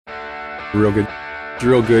Real good.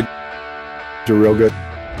 Real good. Real good.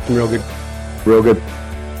 Real good. Real good.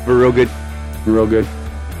 Real good. Real good.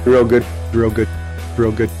 Real good. Real good.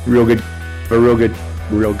 Real good. Real good.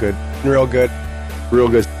 Real good. Real good. Real good. Real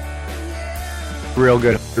good. Real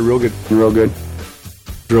good. Real good. Real good.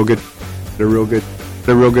 Real good. They're real good.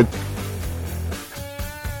 They're real good.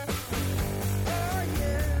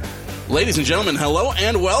 Ladies and gentlemen, hello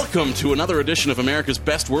and welcome to another edition of America's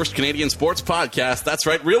Best Worst Canadian Sports Podcast. That's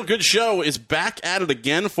right, Real Good Show is back at it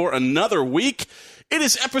again for another week. It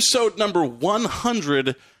is episode number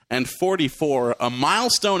 144, a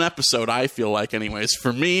milestone episode, I feel like anyways.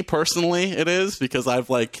 For me, personally, it is, because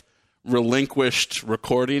I've, relinquished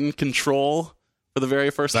recording control for the very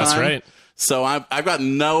first time. That's right. So I've got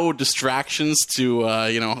no distractions to,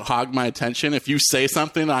 hog my attention. If you say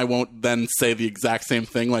something, I won't then say the exact same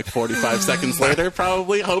thing 45 seconds later,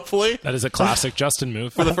 probably, hopefully. That is a classic Justin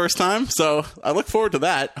move. For the first time. So I look forward to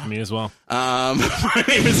that. Me as well. My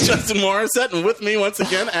name is Justin Morissette, and with me once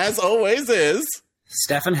again, as always, is...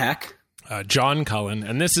 Stefan Heck. John Cullen.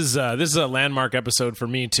 And this is a landmark episode for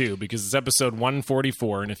me, too, because it's episode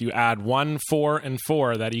 144. And if you add 1, 4, and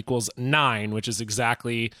 4, that equals 9, which is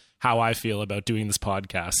exactly how I feel about doing this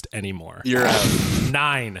podcast anymore. You're out.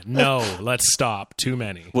 9. No, let's stop. Too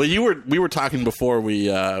many. Well, we were talking before we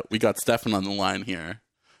got Stefan on the line here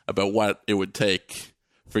about what it would take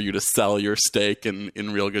for you to sell your stake in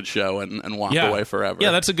Real Good Show and walk away forever.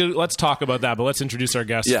 Yeah, that's a good. Let's talk about that, but let's introduce our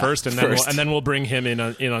guest first, and then we'll bring him in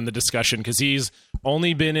on the discussion, because he's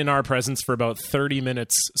only been in our presence for about 30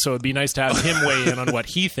 minutes. So it'd be nice to have him weigh in on what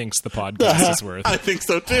he thinks the podcast is worth. I think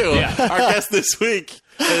so too. Yeah. Our guest this week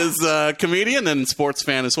is a comedian and sports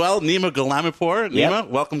fan as well, Nima Gholamipour. Nima,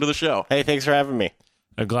 welcome to the show. Hey, thanks for having me.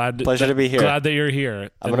 Pleasure to be here. Glad that you're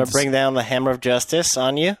here. I'm going to bring down the hammer of justice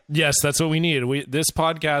on you. Yes, that's what we need. This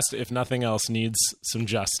podcast, if nothing else, needs some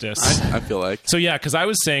justice. I feel like. So yeah, because I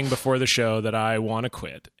was saying before the show that I want to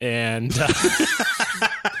quit, and so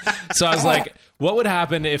I was like, what would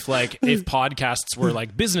happen if podcasts were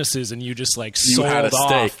like businesses and you just sold had a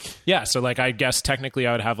off? stake. Yeah, so I guess technically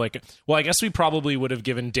I would have I guess we probably would have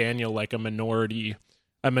given Daniel a minority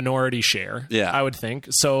share. Yeah, I would think.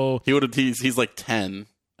 So he's like 10.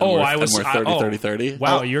 I was 30.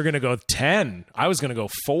 Wow, you're gonna go 10. I was gonna go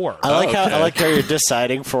 4. I like how you're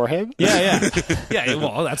deciding for him. Yeah.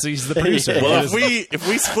 Well, he's the producer. Well, if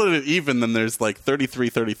we split it even, then there's 33,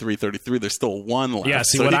 33, 33. There's still one left. Yeah,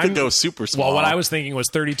 see, so he could go super small. Well, what I was thinking was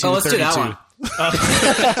 32, let's 32. do that one.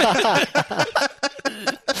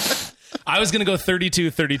 I was gonna go 32,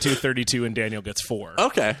 32, 32, and Daniel gets 4.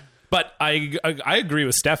 Okay. But I agree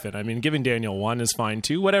with Stefan. I mean, giving Daniel 1 is fine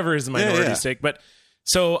too. Whatever his minority stake, but.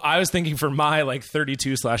 So I was thinking for my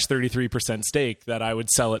 32/33% stake that I would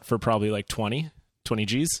sell it for probably 20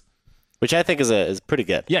 G's, which I think is pretty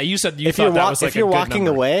good. Yeah, you said you thought that was if you're walking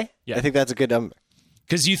number. away. Yeah. I think that's a good number,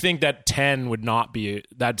 because you think that 10 would not be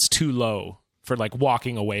that's too low for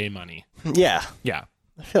walking away money. Yeah. I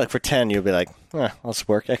feel like for 10 you'll be like, let's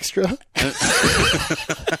work extra.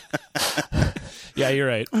 Yeah, you're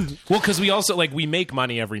right. Well, because we also we make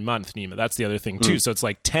money every month, Nima. That's the other thing too. So it's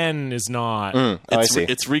 10 is not. I see.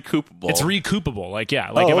 It's recoupable. It's recoupable.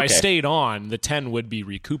 If I stayed on, the 10 would be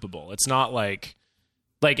recoupable. It's not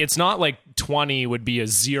it's not 20 would be a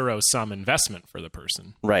zero sum investment for the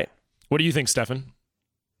person. Right. What do you think, Stefan?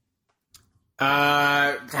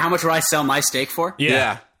 How much would I sell my stake for?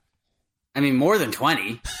 Yeah. I mean, more than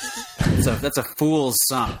 20. That's a fool's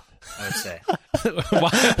sum, I would say.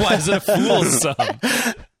 Why is it a fool's sum?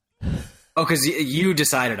 Oh, because you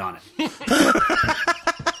decided on it.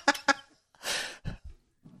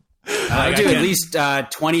 I would do at least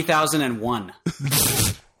 20,001.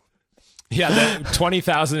 Yeah, that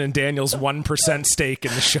 20,000 and Daniel's 1% stake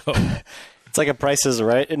in the show. It's like a Price is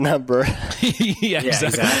Right number. Yeah,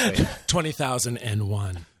 exactly.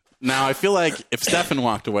 20,001. Now, I feel like if Stefan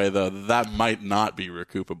walked away, though, that might not be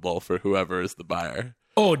recoupable for whoever is the buyer.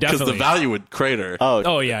 Oh, definitely. Because the value would crater.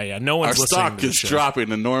 Oh, yeah. No one's listening Our stock is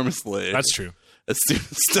dropping enormously. That's true. As soon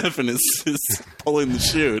as Stefan is pulling the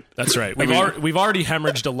chute. That's right. We've already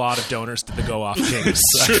hemorrhaged a lot of donors to the Go Off Kings.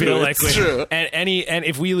 True, I feel like it's true. And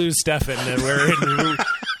if we lose Stefan, then we're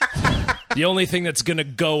the only thing that's going to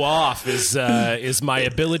go off is my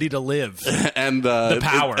ability to live and the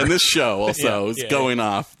power. And this show also is going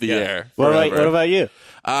off the air. What about you?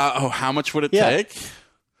 How much would it take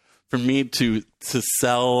for me to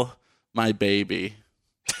sell my baby?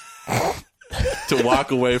 To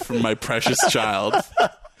walk away from my precious child.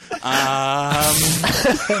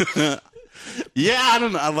 Yeah, I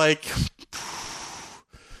don't know.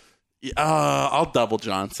 I'll double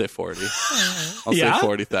John. Say 40. I'll Yeah? say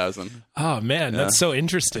 40,000. Oh man, that's so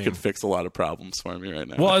interesting. Could fix a lot of problems for me right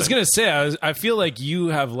now. Well, I was gonna say, I feel like you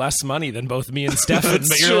have less money than both me and Stefan,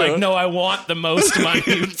 but you're true. like, no, I want the most money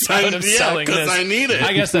out of selling this. I need it.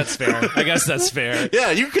 I guess that's fair. Yeah,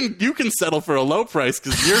 you can settle for a low price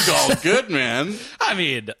because you're all good, man. I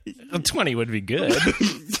mean, 20 would be good.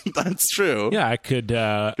 That's true. Yeah, I could.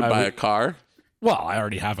 Buy a car. Well, I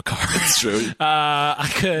already have a car. That's true. I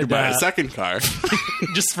could Buy a second car.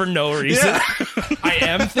 just for no reason. Yeah. I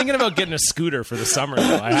am thinking about getting a scooter for the summer,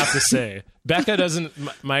 though. I have to say, Becca doesn't.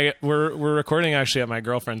 We're recording actually at my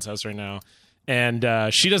girlfriend's house right now, and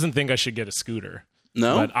she doesn't think I should get a scooter.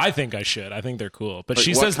 No, but I think I should. I think they're cool. But Like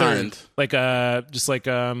she what says kind? they're like a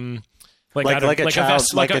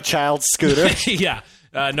child's scooter. Yeah.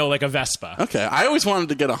 No, like a Vespa. Okay, I always wanted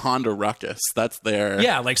to get a Honda Ruckus. That's their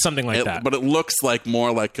Yeah, like something like that. But it looks like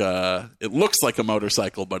more like it looks like a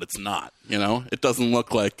motorcycle, but it's not. You know, it doesn't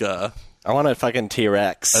look like I want a fucking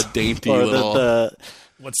T-Rex. a dainty or little.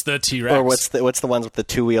 What's the T-Rex? Or what's the ones with the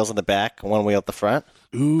 2 wheels in the back, one wheel at the front?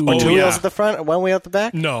 Ooh, Or 2 wheels at the front, 1 wheel at the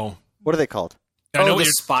back? No. What are they called? I know the what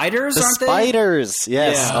you're- spiders, The aren't they? spiders.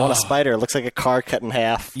 Yes, Yeah. I want a spider. It looks like a car cut in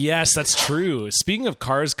half. Yes, that's true. Speaking of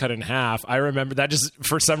cars cut in half, I remember that just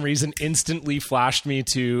for some reason instantly flashed me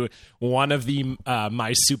to one of the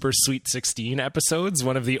My Super Sweet 16 episodes,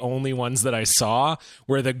 one of the only ones that I saw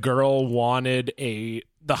where the girl wanted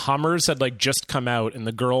the Hummers had like just come out and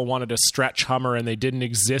the girl wanted a stretch Hummer and they didn't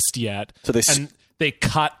exist yet. So they and they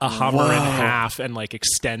cut a Hummer in half and like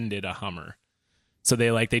extended a Hummer. So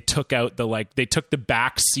they took the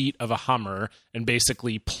back seat of a Hummer and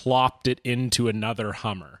basically plopped it into another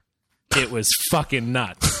Hummer. It was fucking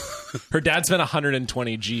nuts. Her dad spent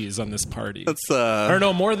 120 G's on this party. That's or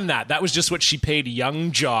no, more than that. That was just what she paid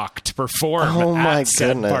Young Jock to perform Oh my at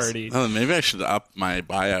said goodness. party. Oh, maybe I should up my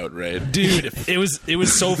buyout rate. Dude, it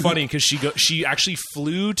was so funny because she actually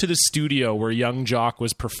flew to the studio where Young Jock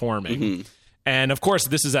was performing. Mm-hmm. And of course,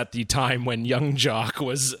 this is at the time when Young Jock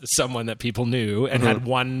was someone that people knew and had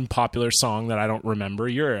one popular song that I don't remember.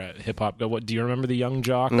 You're a hip hop guy. What do you remember the Young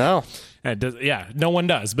Jock? No. Yeah, no one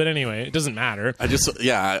does. But anyway, it doesn't matter. I need a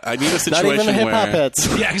Not situation even the hip hop where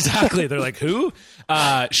heads. Yeah, exactly. They're like, who?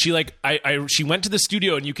 She went to the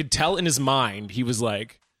studio and you could tell in his mind he was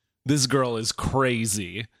like, this girl is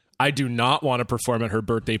crazy. I do not want to perform at her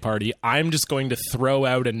birthday party. I'm just going to throw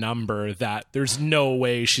out a number that there's no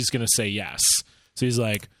way she's going to say yes. So he's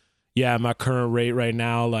like, yeah, my current rate right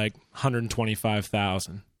now, like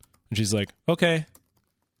 125,000. And she's like, okay.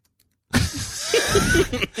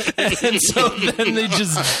 And so then they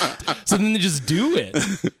just do it.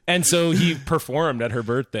 And so he performed at her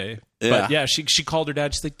birthday. Yeah. But yeah, she called her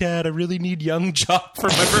dad. She's like, Dad, I really need Young Jock for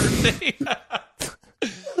my birthday.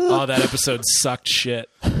 Oh, that episode sucked shit.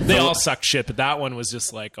 They all sucked shit, but that one was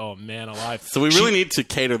just like, oh man, alive. So we really need to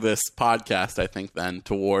cater this podcast, I think, then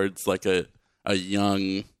towards like a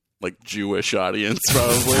young, like Jewish audience,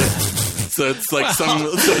 probably. So it's like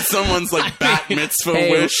someone's like bat mitzvah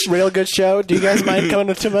wish. Real good show. Do you guys mind coming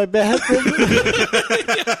into my bathroom?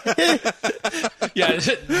 Yeah,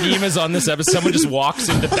 Nima's on this episode. Someone just walks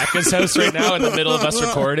into Becca's house right now in the middle of us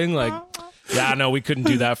recording, like, yeah, no, we couldn't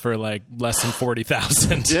do that for like less than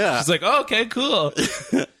 40,000. Yeah. She's like, oh, okay, cool.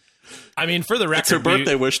 I mean, for the record, It's her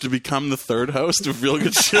birthday wish to become the third host of Real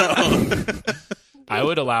Good Show. I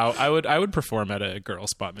would perform at a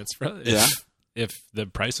girl's bat mitzvah if the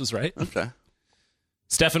price was right. Okay.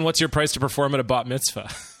 Stefan, what's your price to perform at a bat mitzvah?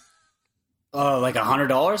 Oh, like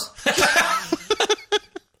 $100?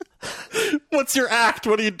 What's your act?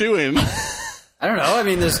 What are you doing? I don't know. I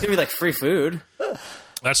mean, there's gonna be like free food,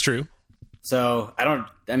 That's true. so I don't.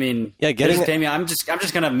 I mean, Yeah, getting just it- pay me. I'm just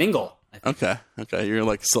gonna mingle. I think. Okay. You're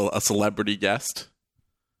like a celebrity guest.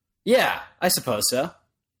 Yeah, I suppose so.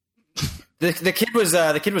 The kid was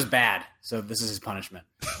bad, so this is his punishment.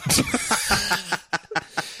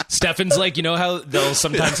 Stefan's like, you know how they'll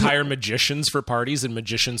sometimes hire magicians for parties and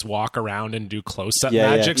magicians walk around and do close-up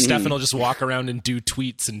Yeah, magic? yeah. Stefan will just walk around and do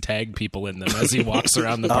tweets and tag people in them as he walks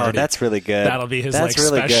around the Oh, party. that's really good. That'll be his That's like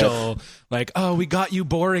really special, like, oh, we got you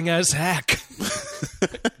boring as heck.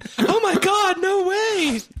 Oh my God, no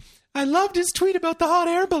way. I loved his tweet about the hot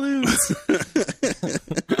air balloons.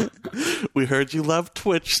 We heard you love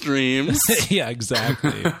Twitch streams. Yeah,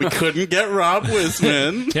 exactly. We couldn't get Rob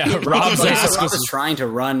Wisman. Yeah, Rob's Yeah, ask Rob was is trying to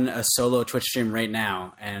run a solo Twitch stream right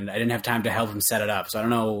now, and I didn't have time to help him set it up, so I don't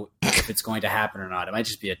know if it's going to happen or not. It might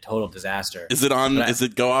just be a total disaster. Is it on? Is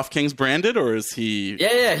it Go Off Kings branded, or is he?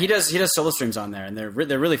 Yeah, he does solo streams on there, and they're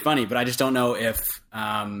really funny. But I just don't know if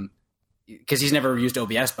because he's never used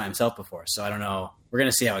OBS by himself before, so I don't know. We're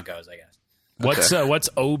gonna see how it goes, I guess. What's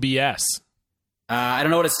OBS? I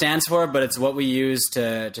don't know what it stands for, but it's what we use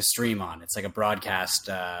to stream on. It's like a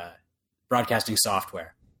broadcasting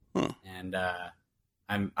software. And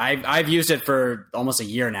I've used it for almost a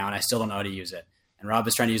year now, and I still don't know how to use it. And Rob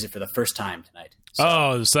is trying to use it for the first time tonight.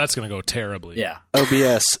 So that's going to go terribly. Yeah.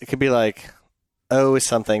 OBS. It could be like O is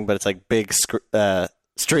something, but it's like big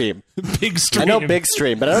stream. Big stream. I know big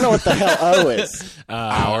stream, but I don't know what the hell O is.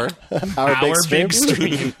 Our Our big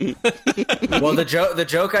stream. Well, the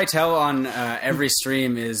joke I tell on every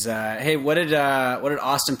stream is, hey, what did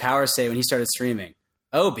Austin Powers say when he started streaming?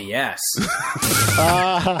 OBS.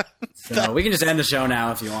 So we can just end the show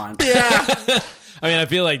now if you want. Yeah. I mean, I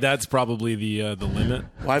feel like that's probably the limit.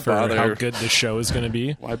 Why for bother? how good this show is going to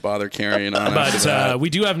be. Why bother carrying on? But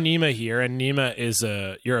we do have Nima here, and Nima is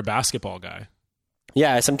you're a basketball guy.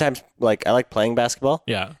 Yeah, I sometimes I like playing basketball.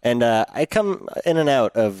 Yeah. And I come in and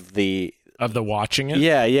out of the watching it.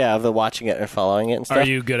 Yeah, of the watching it and following it and stuff. Are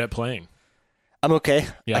you good at playing? I'm okay.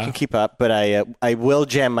 Yeah. I can keep up, but I will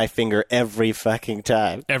jam my finger every fucking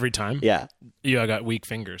time. Every time? Yeah. I got weak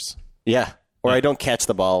fingers. Yeah. Or I don't catch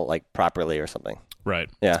the ball like properly or something.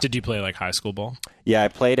 Right. Yeah. Did you play like high school ball? Yeah, I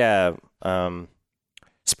played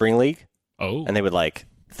spring league. Oh. And they would like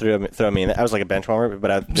throw me in there. I was like a bench warmer,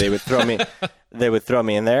 but they would throw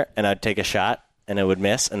me in there, and I'd take a shot, and it would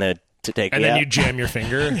miss, and then to take and me then out. you jam your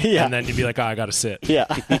finger, Yeah. and then you'd be like, I gotta sit. Yeah.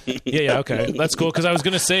 Yeah, okay. That's cool, because I was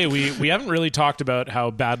going to say, we haven't really talked about how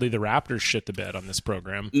badly the Raptors shit the bed on this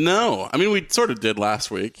program. No, I mean we sort of did last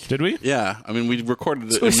week. Did we? Yeah, I mean we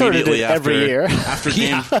recorded it We sort of immediately did after every year. After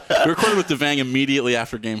game, we recorded with Devang immediately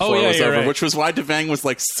after Game 4 yeah, was you're over, right. which was why Devang was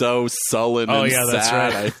like so sullen. Oh, and yeah, that's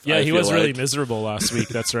sad, right. I He feel was really like. miserable last week.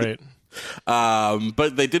 That's right.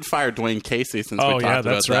 But they did fire Dwayne Casey since we talked about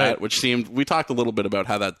that's that, right. which seemed we talked a little bit about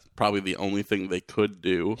how that's probably the only thing they could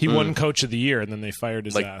do. He won Coach of the Year, and then they fired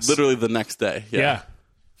his like ass. literally the next day. Yeah.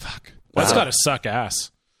 Fuck. That's got to suck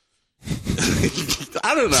ass.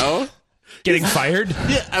 I don't know. Getting fired?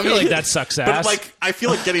 Yeah, I feel like that sucks ass. But like, I feel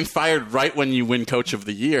like getting fired right when you win Coach of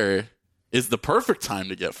the Year is the perfect time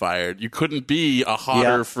to get fired. You couldn't be a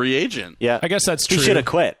hotter Yeah. free agent. Yeah. I guess that's He true. should have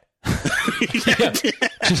quit. Like,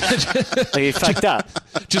 he fucked up.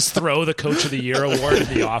 Just throw the Coach of the Year award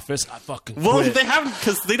in the office. I fucking quit. Well, they haven't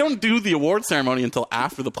because they don't do the award ceremony until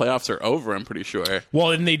after the playoffs are over. I'm pretty sure.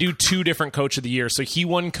 Well, and they do two different Coach of the Year. So he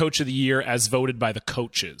won Coach of the Year as voted by the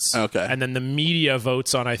coaches. Okay. And then the media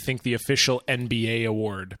votes on, I think, the official NBA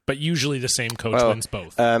award. But usually the same coach wins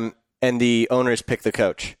both. And the owners pick the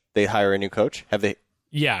coach. They hire a new coach. Have they?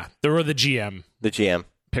 Yeah. Or the GM The GM.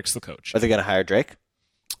 picks the coach. Are they going to hire Drake?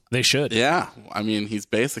 They should. Yeah, I mean, he's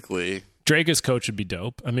basically. Drake as coach would be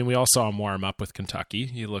dope. I mean, we all saw him warm up with Kentucky.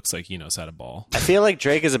 He looks like he knows how to ball. I feel like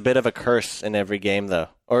Drake is a bit of a curse in every game, though.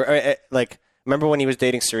 Or like, remember when he was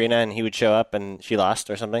dating Serena and he would show up and she lost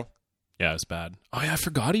or something? Yeah, it was bad. Oh, yeah, I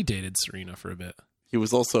forgot he dated Serena for a bit. He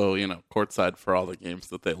was also, courtside for all the games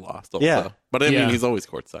that they lost. Also. Yeah. But I Yeah. mean, he's always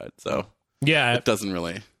courtside, so Yeah. it doesn't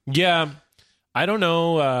really. Yeah. I don't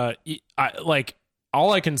know.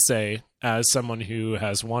 All I can say as someone who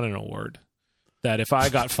has won an award, that if I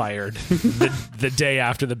got fired the day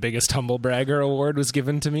after the biggest humble bragger award was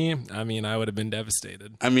given to me, I mean, I would have been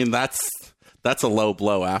devastated. I mean, that's a low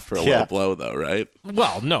blow after a low blow, though, right?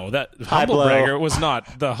 Well, no, that High humble blow. bragger was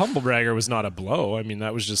not the humble bragger was not a blow. I mean,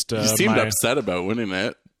 that was just You seemed upset about winning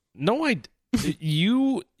it. No,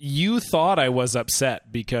 you thought I was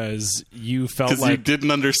upset because you felt Because like you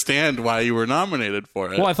didn't understand why you were nominated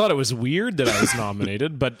for it. Well, I thought it was weird that I was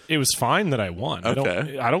nominated, but it was fine that I won.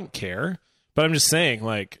 Okay. I don't care. But I'm just saying,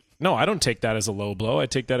 like, no, I don't take that as a low blow. I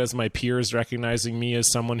take that as my peers recognizing me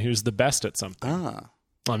as someone who's the best at something.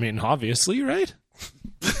 I mean, obviously, right?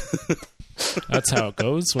 That's how it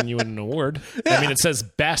goes when you win an award. Yeah. I mean, it says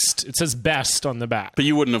best. It says best on the back. But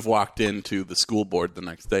you wouldn't have walked into the school board the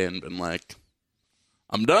next day and been like,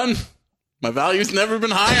 I'm done. My value's never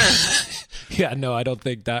been higher. Yeah, no, I don't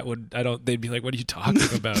think that would. They'd be like, what are you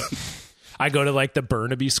talking about? I go to like the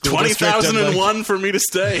Burnaby school district. 20,001 for me to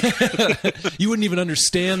stay. You wouldn't even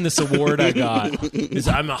understand this award I got.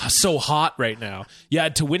 I'm so hot right now. Yeah,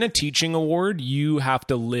 to win a teaching award, you have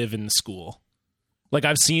to live in the school. Like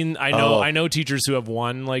I know teachers who have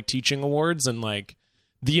won like teaching awards, and like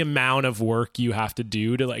the amount of work you have to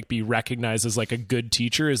do to like be recognized as like a good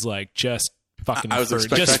teacher is like just fucking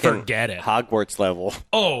just forget it. Hogwarts level.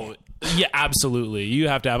 Oh, yeah, absolutely. You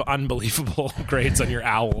have to have unbelievable grades on your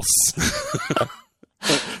owls.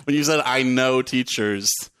 When you said I know teachers,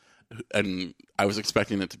 and I was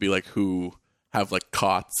expecting it to be like who have like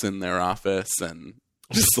cots in their office and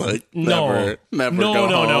Just like No, never no, go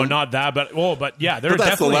no, home. not that. But yeah, But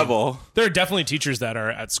that's the level. There are definitely teachers that are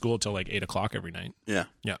at school till like 8:00 every night. Yeah.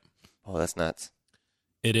 Yeah, Oh, that's nuts.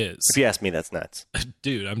 it is, If you ask me, that's nuts.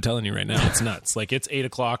 dude. I'm telling you right now, it's nuts. Like it's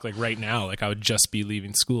 8:00. Like right now, like I would just be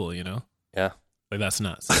leaving school. You know, Yeah. like that's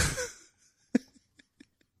nuts.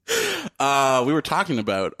 We were talking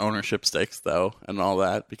about ownership stakes though, and all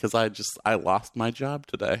that because I lost my job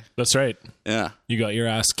today. That's right. Yeah, You got your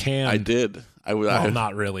ass canned. I did. Well,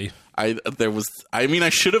 not really. I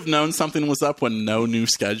should have known something was up when no new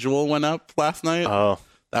schedule went up last night. Oh,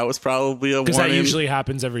 That was probably a Because warning. that usually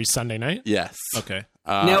happens every Sunday night. Yes. Okay.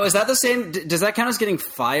 Now, is that the same? Does that count as getting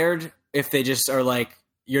fired if they just are like,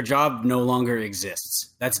 your job no longer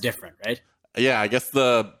exists? That's different, right? Yeah, I guess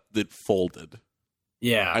it folded.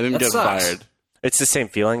 Yeah. I didn't that get sucks. fired. it's the same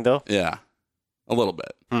feeling though. Yeah, a little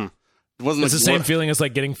bit. It wasn't It's the same feeling as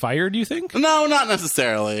like getting fired. You think? No, not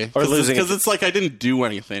necessarily. Or losing because it. it's like I didn't do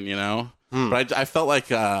anything, you know. But I felt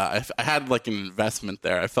like I had like an investment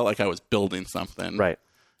there. I felt like I was building something, Right.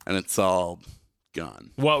 And it's all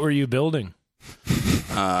gone. What were you building?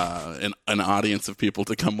 An audience of people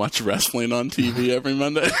to come watch wrestling on TV every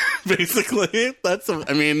Monday. Basically,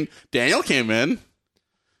 Daniel came in.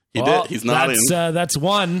 He Well, did. He's nodding. That's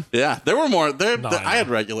one. Yeah, there were more. I I had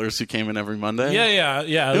regulars who came in every Monday. Yeah.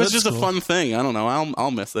 It was that's just a cool. fun thing. I don't know.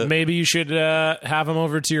 I'll miss it. Maybe you should have him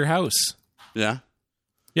over to your house. Yeah.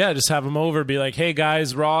 Yeah, just have him over. Be like, hey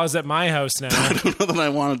guys, Raw's at my house now. I don't know that I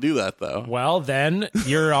want to do that though. Well, then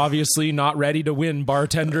you're obviously not ready to win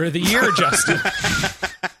Bartender of the Year, Justin.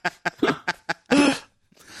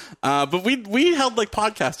 But we held like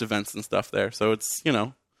podcast events and stuff there, so it's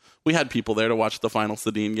we had people there to watch the final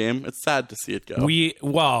Sedin game. It's sad to see it go. We had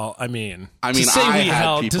people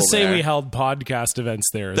there. we held podcast events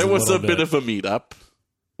there. There was a bit of a meetup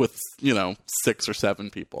with 6 or 7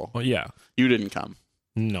 people. Well, yeah. You didn't come.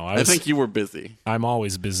 No, I think you were busy. I'm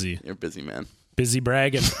always busy. You're a busy man. Busy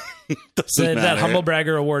bragging. Doesn't That matter. humble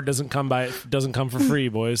bragger award doesn't come for free,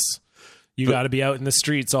 boys. You got to be out in the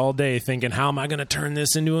streets all day thinking, how am I going to turn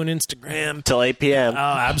this into an Instagram? Till 8 p.m. Oh,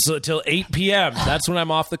 absolutely. Till 8 p.m. That's when I'm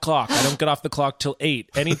off the clock. I don't get off the clock till 8.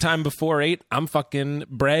 Anytime before 8, I'm fucking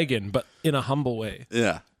bragging, but in a humble way.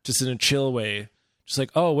 Yeah. Just in a chill way. Just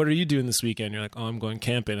like, oh, what are you doing this weekend? You're like, oh, I'm going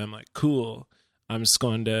camping. I'm like, cool. I'm just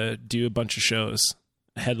going to do a bunch of shows,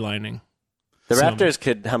 headlining. The So- Raptors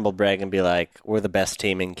could humble brag and be like, we're the best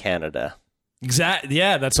team in Canada. Exactly.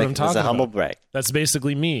 Yeah, that's what I'm talking It's a humble about. brag. That's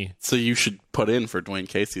basically me. So you should put in for Dwayne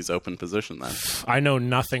Casey's open position then. I know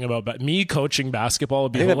nothing about me coaching basketball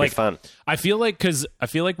would I be think that'd like be fun. I feel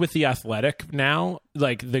like with the Athletic now,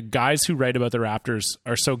 like the guys who write about the Raptors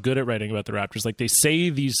are so good at writing about the Raptors. Like they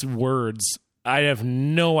say these words, I have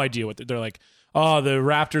no idea what they're like. Oh, the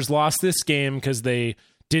Raptors lost this game because they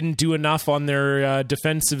didn't do enough on their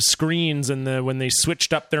defensive screens, and when they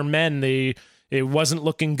switched up their men, it wasn't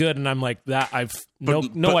looking good. And I'm like, that I've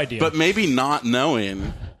no idea. But maybe not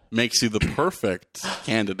knowing makes you the perfect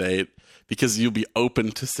candidate because you'll be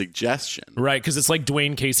open to suggestion. Right, because it's like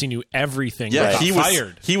Dwayne Casey knew everything. Yeah, but got he was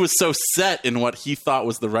fired. He was so set in what he thought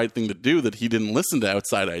was the right thing to do that he didn't listen to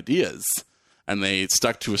outside ideas. And they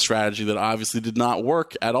stuck to a strategy that obviously did not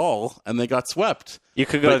work at all, and they got swept. You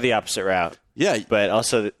could go the opposite route. Yeah. But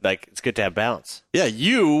also, like, it's good to have balance. Yeah,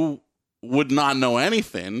 you would not know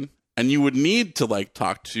anything, and you would need to, like,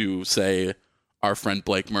 talk to, say, our friend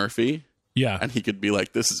Blake Murphy, Yeah. and he could be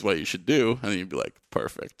like, this is what you should do, and then you'd be like,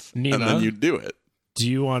 perfect. Nima? And then you'd do it. Do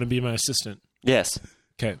you want to be my assistant? Yes.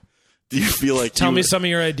 Okay. Do you feel like Tell you me would- some of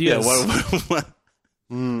your Yeah, ideas. what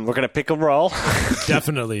We're going to pick a roll.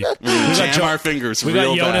 Definitely. jam our fingers We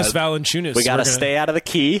real got Jonas bad. Valanciunas. We got to We're gonna- stay out of the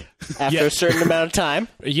key after Yeah. a certain amount of time.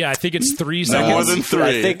 Yeah, I think it's 3 No seconds. more than 3.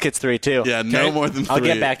 I think it's 3 too. Yeah, no Okay. more than 3. I'll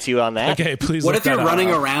get back to you on that. Okay, please. What look if you're that up. running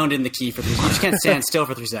around in the key for 3 seconds? You just can't stand still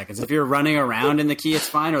for 3 seconds. If you're running around in the key, it's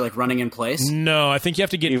fine, or like running in place. No, I think you have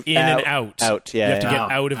to get You- in and out. out, yeah, You have to yeah.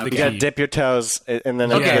 get out of the Okay. You got to key. dip your toes and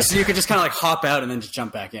then Okay, Yeah. so you could just kind of like hop out and then just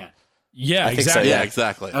jump back in. Yeah, think so, exactly. Yeah,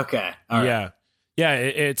 exactly. Okay, all right. Yeah. Yeah,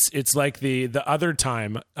 it's like the other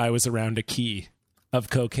time I was around a key of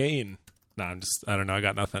cocaine. No, I don't know, I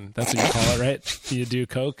got nothing. That's what you call it, right? You do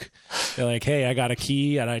coke. You're like, hey, I got a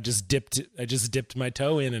key and I just dipped my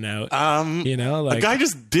toe in and out. A like guy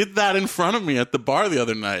just did that in front of me at the bar the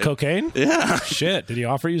other night. cocaine? Yeah. Shit, did he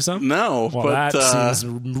offer you some? No, Well, but that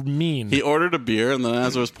seems mean. he ordered a beer, and then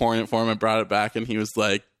as I was pouring it for him, I brought it back, and he was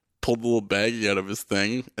like, pulled the little baggie out of his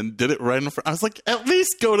thing and did it right in front. I was like, at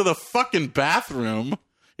least go to the fucking bathroom.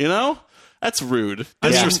 You know? That's rude.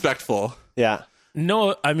 Disrespectful. Yeah.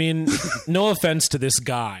 No, I mean, no offense to this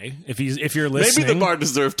guy. If you're listening, Maybe the bar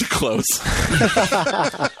deserved to close.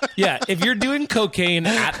 yeah, if you're doing cocaine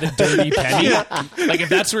at the Dirty Penny, like if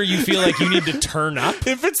that's where you feel like you need to turn up,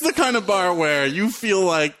 If it's the kind of bar where you feel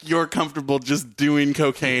like you're comfortable just doing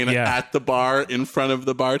cocaine at the bar in front of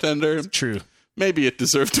the bartender, true. maybe it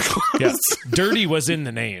deserved to close. Yeah, Dirty was in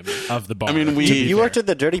the name of the bar. I mean, You worked at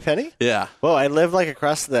the Dirty Penny? Yeah. Whoa, I live like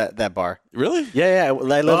across that bar. Really? Yeah, I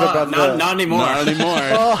live above Not anymore. Not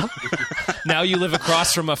anymore. now you live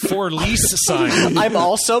across from a for lease sign. I'm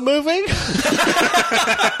also moving.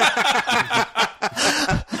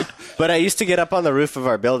 But I used to get up on the roof of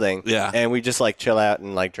our building, and we just like chill out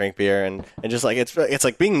and like drink beer and just like it's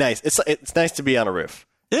like being nice. It's nice to be on a roof,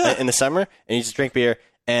 in the summer, and you just drink beer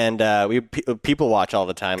and people watch all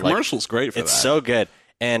the time. Commercial's great for that. It's so good,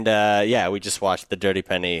 and we just watched the Dirty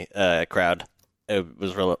Penny crowd. It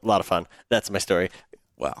was a lot of fun. That's my story.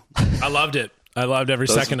 Wow. I loved it. I loved every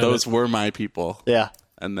second of it. Those were my people. Yeah.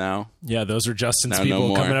 And now? Yeah, those are Justin's Now people no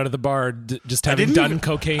more. coming out of the bar, just having done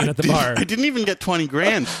cocaine at the bar. I didn't even get 20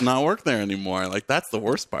 grand to not work there anymore. Like, that's the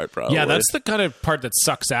worst part, probably. Yeah, that's the kind of part that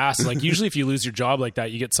sucks ass. Like, usually if you lose your job like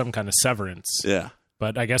that, you get some kind of severance. Yeah.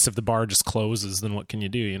 But I guess if the bar just closes, then what can you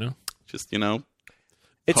do, you know? Just,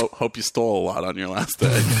 hope you stole a lot on your last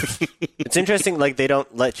day. It's interesting, like, they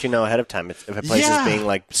don't let you know ahead of time if a place is being,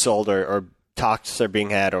 like, sold or talks are being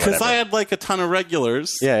had or whatever. Because I had, like, a ton of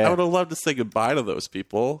regulars. Yeah. I would have loved to say goodbye to those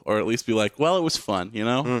people, or at least be like, well, it was fun, you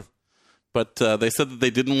know? But they said that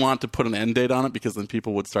they didn't want to put an end date on it because then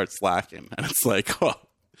people would start slacking. And it's like, oh,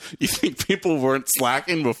 you think people weren't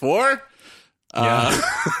slacking before? Yeah.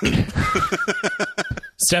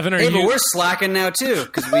 Stefan, But we're slacking now too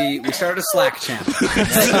because we started a Slack channel.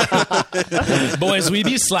 Boys, we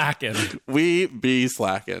be slacking. We be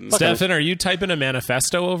slacking. Stefan, are you typing a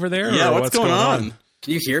manifesto over there? Yeah, or what's going on?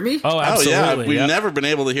 Can you hear me? Oh, absolutely. Oh, yeah. We've Yep. never been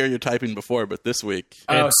able to hear you typing before, but this week.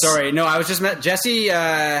 Oh, sorry. No, I was just Jesse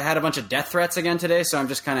had a bunch of death threats again today, so I'm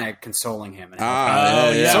just kind of consoling him.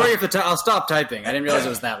 Yeah. Sorry if I'll stop typing. I didn't realize it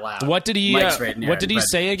was that loud. What did he? What did he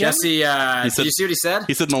say again? Jesse, did you see what he said?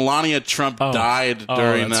 He said Melania Trump died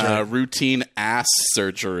during that's right. routine ass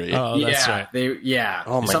surgery. Oh, that's right.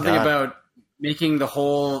 Oh, my something God. about making the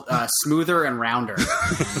hole smoother and rounder.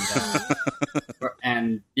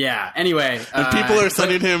 And anyway. And people are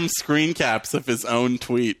sending him screen caps of his own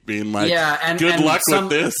tweet being like, good luck with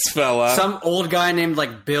this, fella. Some old guy named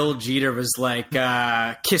like Bill Jeter was like,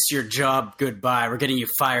 kiss your job goodbye. We're getting you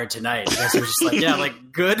fired tonight. And Jesse was just like, yeah,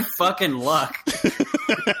 like good fucking luck.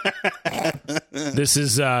 This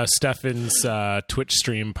is Stefan's Twitch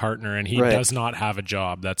stream partner, and he does not have a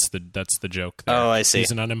job. That's the joke there. Oh, I see.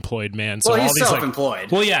 He's an unemployed man. So Well, all he's these,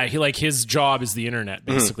 self-employed. Well, yeah, his job is the internet,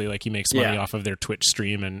 basically. Like, he makes money off of their Twitch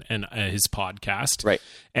stream and his podcast. Right.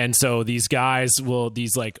 And so these guys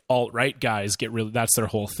these like alt-right guys get really, that's their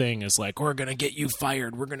whole thing, is like, we're going to get you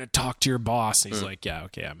fired. We're going to talk to your boss. And he's like, yeah,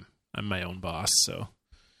 okay, I'm my own boss.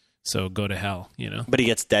 So go to hell, you know? But he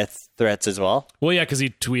gets death threats as well? Well, yeah, because he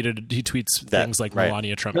tweets things like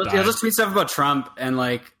Melania Trump died. He'll just tweet stuff about Trump and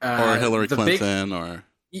like... or Hillary Clinton or...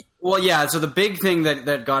 Well, yeah, so the big thing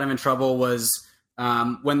that got him in trouble was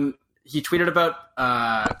when he tweeted about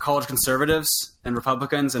college conservatives and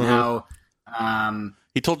Republicans and how...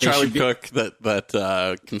 he told Charlie Cook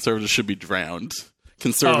that conservatives should be drowned.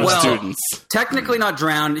 Conservative students. Technically not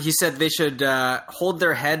drowned. He said they should hold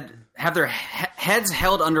their have their heads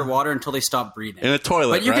held underwater until they stop breathing. In a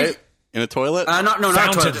toilet, right? In a toilet? Not a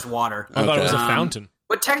Fountain. toilet, just water. I thought it was a fountain.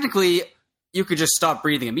 But technically, you could just stop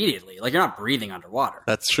breathing immediately. Like, you're not breathing underwater.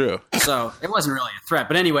 That's true. So it wasn't really a threat.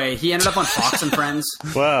 But anyway, he ended up on Fox and Friends.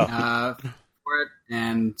 Wow. For it.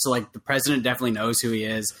 And so, like, the president definitely knows who he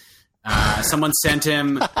is. Someone I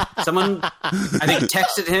think,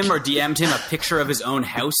 texted him or DM'd him a picture of his own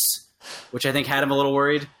house, which I think had him a little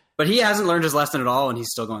worried. But he hasn't learned his lesson at all, and he's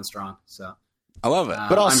still going strong. So I love it.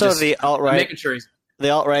 But also the alt-right... making sure the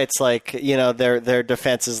alt-right's like, you know, their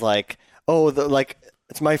defense is like,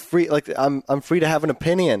 it's my free, like, I'm free to have an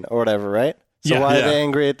opinion or whatever, right? So why are they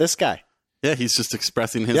angry at this guy? Yeah, he's just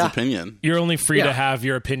expressing his opinion. You're only free to have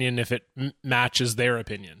your opinion if it matches their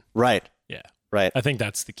opinion. Right. Yeah. Right. I think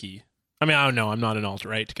that's the key. I mean, I don't know. I'm not an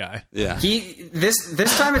alt-right guy. Yeah. This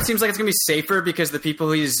time it seems like it's gonna be safer because the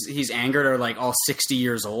people he's angered are like all 60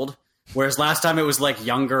 years old. Whereas last time it was like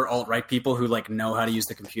younger alt-right people who like know how to use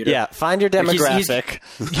the computer. Yeah, find your demographic.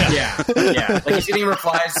 Yeah. Like he's getting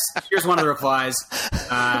replies. Here's one of the replies.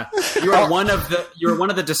 You are one of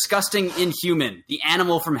the disgusting inhuman, the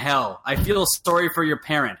animal from hell. I feel sorry for your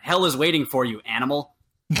parent. Hell is waiting for you, animal.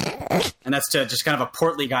 And that's just kind of a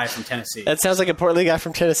portly guy from Tennessee. That sounds like a portly guy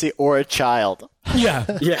from Tennessee or a child.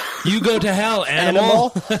 Yeah. Yeah. You go to hell, animal.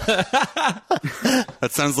 That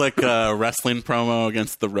sounds like a wrestling promo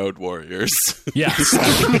against the Road Warriors. Yes.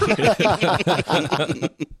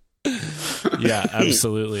 Yeah,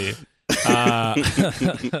 absolutely.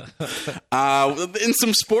 In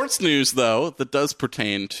some sports news, though, that does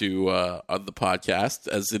pertain to the podcast,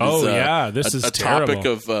 as it is this is a terrible. topic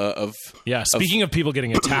of speaking of people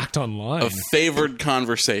getting attacked online, a favored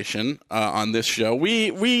conversation on this show.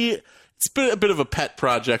 It's been a bit of a pet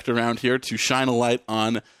project around here to shine a light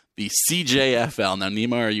on the CJFL. Now,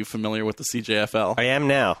 Nima, are you familiar with the CJFL? I am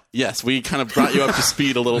now. Yes, we kind of brought you up to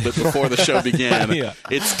speed a little bit before the show began. Yeah.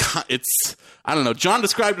 It's I don't know. John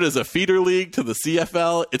described it as a feeder league to the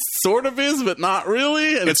CFL. It sort of is, but not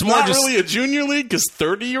really. And it's not really a junior league because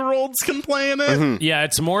 30-year-olds can play in it. Mm-hmm. Yeah,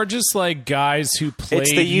 it's more just like guys who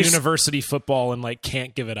play university football and like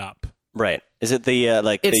can't give it up. Right. Is it the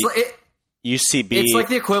UCB? It's like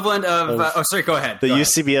the equivalent of sorry, go ahead. The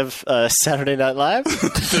UCB of Saturday Night Live?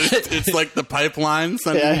 It's like the pipeline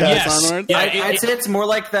sending onwards. Yeah, I'd say it's more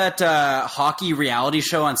like that hockey reality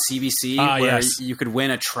show on CBC where you could win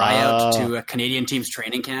a tryout to a Canadian team's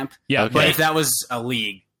training camp. Yeah, but if that was a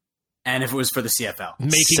league and if it was for the CFL.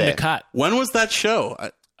 Making the cut. When was that show?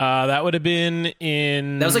 That would have been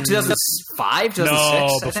in... That was like 2005, 2006?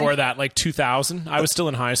 No, before that, like 2000. I was still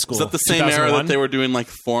in high school. Is that the same era that they were doing like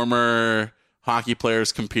former hockey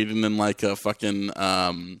players competing in like a fucking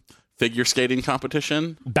figure skating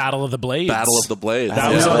competition? Battle of the Blades. That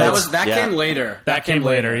came later. That came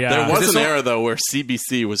later, yeah. There was an era, though, where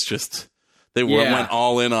CBC was just... They went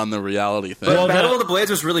all in on the reality thing. But Battle of the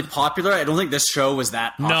Blades was really popular. I don't think this show was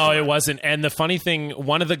that popular. No, it wasn't. And the funny thing,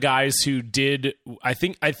 one of the guys who did, I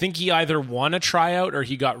think he either won a tryout or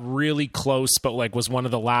he got really close, but like was one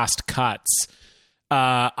of the last cuts.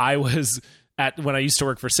 I was when I used to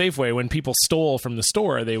work for Safeway, when people stole from the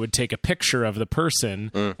store, they would take a picture of the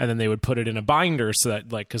person and then they would put it in a binder so that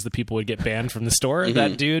because the people would get banned from the store. Mm-hmm.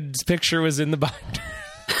 That dude's picture was in the binder.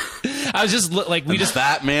 I was just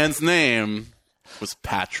that man's name was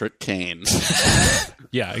Patrick Kane.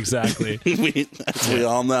 Yeah, exactly. we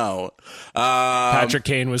all know. Patrick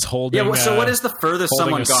Kane was holding. Yeah. So what is the furthest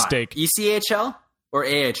someone got? Stake. ECHL or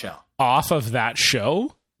AHL? Off of that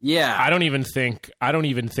show? Yeah. I don't even think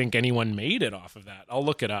anyone made it off of that. I'll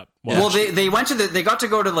look it up. Well, they went to they got to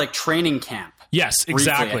go to like training camp. Yes,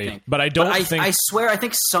 exactly. Briefly, but I don't think... I swear, I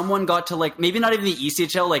think someone got to like, maybe not even the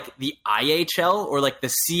ECHL, like the IHL or like the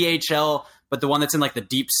CHL, but the one that's in like the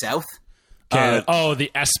deep south. The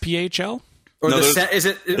SPHL? Or no,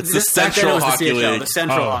 it's the Central Hockey League. The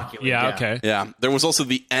Central Hockey League. Yeah, okay. Yeah, there was also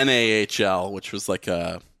the NAHL, which was like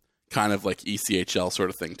a kind of like ECHL sort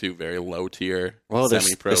of thing too, very low tier. Well, there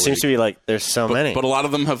seems to be like there's so many, but a lot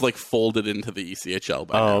of them have like folded into the ECHL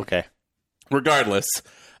by now. Okay. Regardless,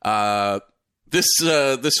 this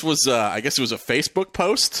was I guess it was a Facebook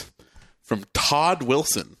post from Todd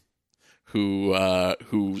Wilson,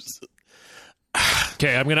 who's.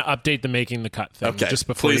 Okay, I'm going to update the making the cut thing just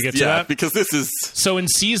before we get to that. Because this is... So in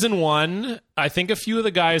season 1, I think a few of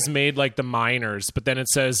the guys made like the minors, but then it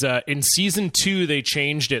says in season 2, they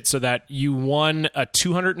changed it so that you won a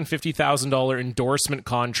 $250,000 endorsement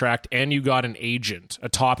contract and you got an agent, a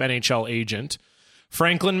top NHL agent.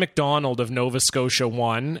 Franklin McDonald of Nova Scotia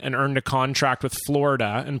won and earned a contract with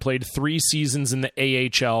Florida and played 3 seasons in the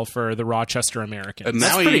AHL for the Rochester Americans. And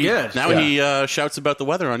now That's pretty good. Now he shouts about the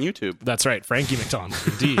weather on YouTube. That's right, Frankie McDonald,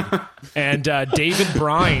 indeed. And David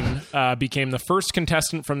Brine became the first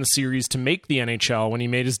contestant from the series to make the NHL when he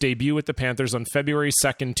made his debut with the Panthers on February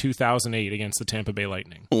 2nd, 2008 against the Tampa Bay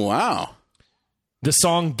Lightning. Wow. The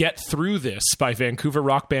song Get Through This by Vancouver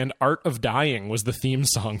rock band Art of Dying was the theme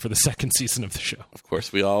song for the second season of the show. Of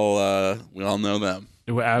course, we all know them.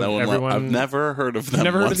 I've never heard of them.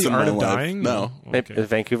 Never heard of the Art of Dying? No. Okay.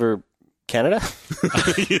 Vancouver, Canada?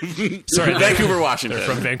 Sorry, Vancouver, Washington. They're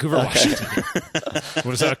from Vancouver, Washington.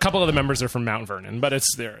 A couple of the members are from Mount Vernon, but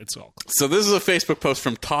it's there. It's all close. So this is a Facebook post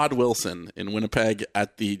from Todd Wilson in Winnipeg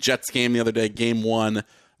at the Jets game the other day, game 1.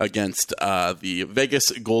 Against the Vegas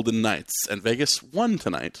Golden Knights. And Vegas won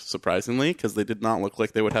tonight, surprisingly, because they did not look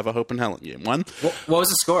like they would have a hope in hell in game 1. What was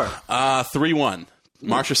the score? 3-1.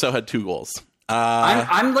 Marchessault had 2 goals.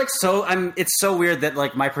 It's so weird that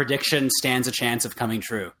like my prediction stands a chance of coming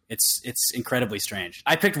true. It's incredibly strange.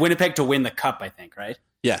 I picked Winnipeg to win the cup, I think, right?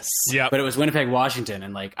 Yes. Yeah. But it was Winnipeg, Washington,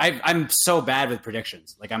 and like I'm so bad with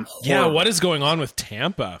predictions. Like I'm horrible. Yeah, what is going on with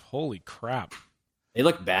Tampa? Holy crap. They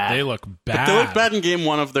look bad. But they look bad in game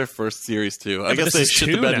 1 of their first series too. I guess they shit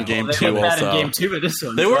the bed in game 2 They look bad also. in game 2 of this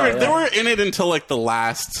one. They were in it until like the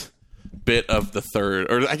last bit of the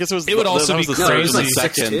third, or I guess it was. It would also be crazy. No, it was like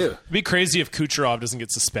 6-2. It'd be crazy if Kucherov doesn't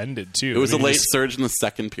get suspended too. It was a late surge in the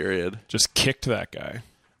second period. Just kicked that guy.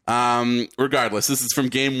 Regardless, this is from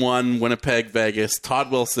Game 1, Winnipeg, Vegas.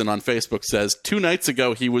 Todd Wilson on Facebook says, 2 nights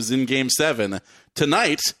ago he was in Game 7.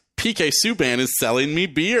 Tonight, PK Subban is selling me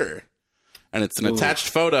beer. And it's an attached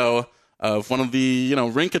photo of one of the,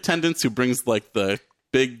 rink attendants who brings like the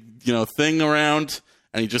big, thing around,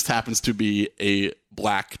 and he just happens to be a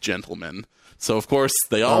black gentleman. So, of course,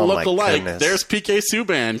 they all look alike. Goodness. There's PK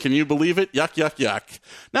Subban. Can you believe it? Yuck, yuck, yuck.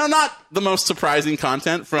 Now, not the most surprising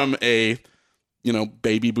content from a,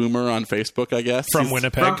 baby boomer on Facebook, I guess. From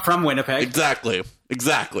Winnipeg. From Winnipeg.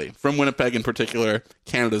 Exactly. From Winnipeg in particular,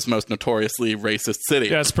 Canada's most notoriously racist city.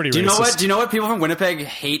 Yeah, it's pretty racist. Do you know what people from Winnipeg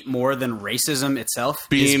hate more than racism itself?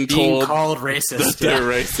 Being called racist. That they're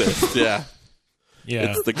racist, yeah.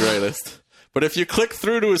 Yeah. It's the greatest. But if you click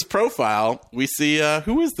through to his profile, we see,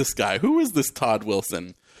 who is this guy? Who is this Todd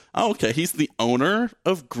Wilson? Oh, okay. He's the owner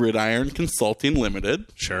of Gridiron Consulting Limited.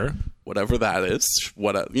 Sure. Whatever that is.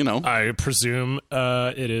 I presume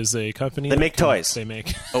it is a company. They make toys. They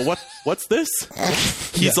make. Oh, what's this?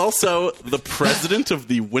 He's also the president of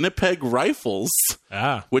the Winnipeg Rifles,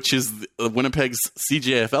 which is Winnipeg's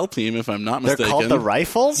CJFL team, if I'm not mistaken. They're called the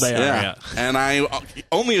Rifles? They are, yeah. And I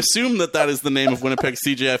only assume that is the name of Winnipeg's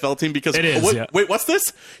CJFL team because... It is, yeah. Wait, what's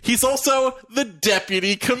this? He's also the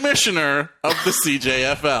deputy commissioner of the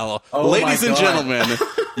CJFL. Ladies and gentlemen,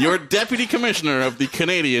 your deputy commissioner of the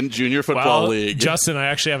Canadian Junior Football League. Justin, I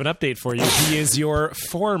actually have an update for you. He is your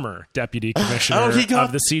former deputy commissioner of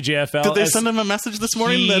the CJFL. Did they send him a message this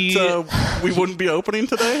morning that we wouldn't be opening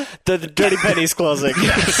today? The Dirty Penny's closing.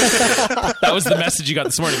 That was the message you got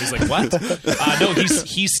this morning. He was like, what? No,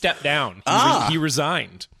 he stepped down. He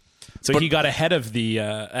resigned. So he got ahead of the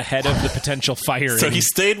potential firing. So he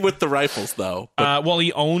stayed with the Rifles, though. Well,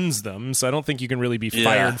 he owns them, so I don't think you can really be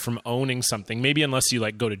fired from owning something. Maybe unless you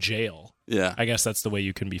go to jail. Yeah, I guess that's the way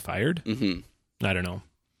you can be fired. Mm-hmm. I don't know,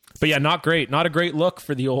 but yeah, not great. Not a great look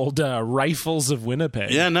for the old Rifles of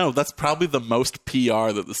Winnipeg. Yeah, no, that's probably the most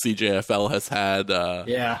PR that the CJFL has had.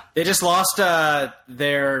 Yeah, they just lost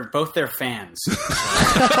both their fans.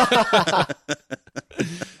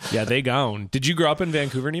 Yeah, they gone. Did you grow up in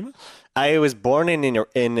Vancouver, Nima? I was born in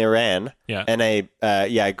Iran. Yeah, and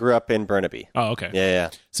I grew up in Burnaby. Oh, okay. Yeah.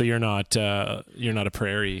 So you're not a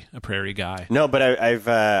prairie guy. No, but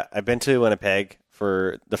I've been to Winnipeg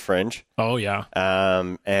for the Fringe. Oh yeah.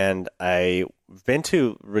 And I've been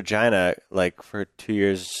to Regina for 2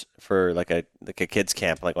 years for a kids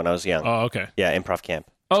camp when I was young. Oh, okay. Yeah, improv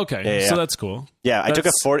camp. Okay, so that's cool. Yeah, I took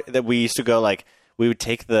a 40 that we used to go we would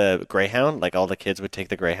take the Greyhound, all the kids would take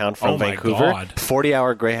the Greyhound from Vancouver.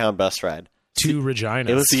 40-hour Greyhound bus ride. To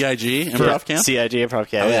Regina. It was CIG Improv Camp? CIG Improv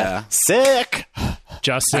Camp, yeah. Sick!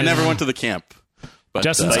 Justin, I never went to the camp. But,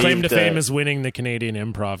 Justin's claim to fame is winning the Canadian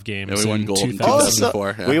Improv Games. Yeah, we won gold in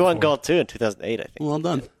 2004. We won gold, too, in 2008, I think. Well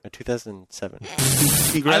done. Or 2007.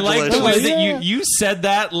 Congratulations. I like the way that you said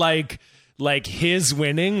that his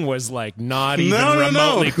winning was not even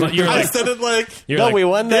remotely. No. I said it we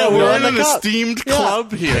won that. Yeah, we're in an cup. esteemed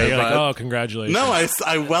club here. Yeah, you're oh, congratulations. No, I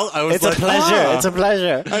was It's a pleasure. It's a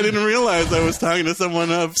pleasure. I didn't realize I was talking to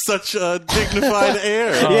someone of such a dignified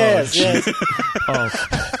air. Yes.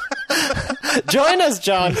 Join us,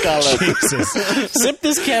 John Cullen. Jesus. Sip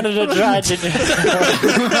this Canada Dry.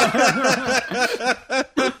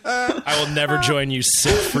 I will never join you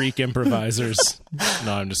sick freak improvisers.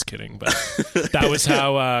 No, I'm just kidding. But that was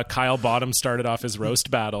how Kyle Bottom started off his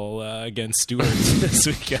roast battle against Stewart this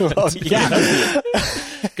weekend. Oh, yeah.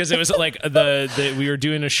 Because it was we were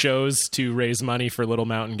doing a shows to raise money for Little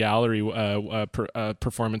Mountain Gallery,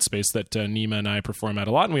 performance space that Nima and I perform at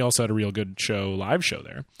a lot. And we also had a real good live show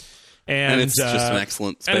there. And it's just an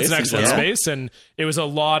excellent space. And it's an excellent space. And it was a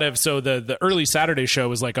lot of... So the early Saturday show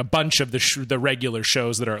was a bunch of the regular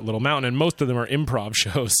shows that are at Little Mountain, and most of them are improv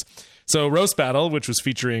shows. So Roast Battle, which was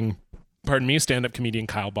featuring, stand-up comedian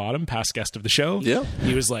Kyle Bottom, past guest of the show. Yeah.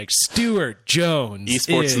 He was like, Stuart Jones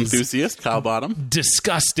esports enthusiast, Kyle Bottom.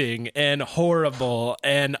 Disgusting and horrible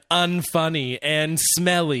and unfunny and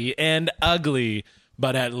smelly and ugly,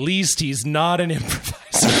 but at least he's not an improviser.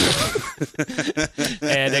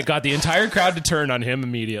 And it got the entire crowd to turn on him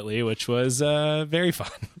immediately, which was very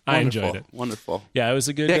fun. I enjoyed it. Wonderful. Yeah, it was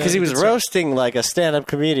a good... Yeah, because he was roasting like a stand-up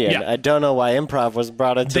comedian. Yeah. I don't know why improv was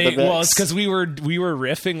brought into the mix. Well, it's because we were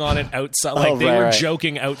riffing on it outside. They were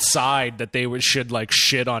joking outside that they should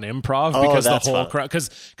shit on improv because the whole crowd...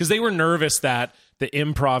 Because they were nervous that the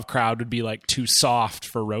improv crowd would be like too soft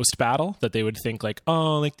for roast battle, that they would think like,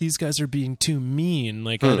 oh, like these guys are being too mean.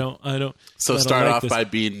 Like I don't. So I don't start like off this. by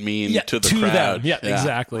being mean to the crowd. Them. Yeah,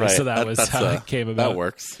 exactly. Right. So that was how it came about. That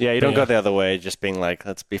works. Yeah, you don't go the other way, just being like,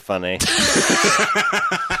 let's be funny.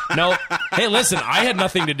 No. Hey, listen, I had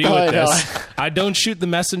nothing to do with this. I don't shoot the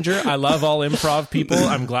messenger. I love all improv people.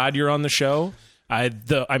 I'm glad you're on the show.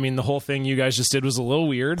 The whole thing you guys just did was a little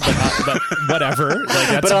weird, but whatever. Like,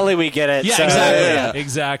 that's, but only we get it. Yeah, so, exactly.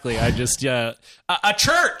 Exactly. I just a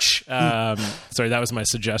church. Sorry, that was my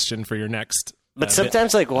suggestion for your next. But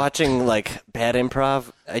sometimes, like, watching, like, bad improv,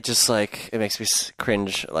 I just, like, it makes me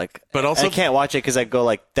cringe. Like, but also, I can't watch it because I go,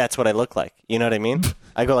 like, that's what I look like. You know what I mean?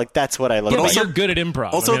 I go, like, that's what I look like. But you're good at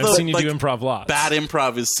improv. Also, I've seen you do improv lots. Bad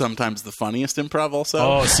improv is sometimes the funniest improv also.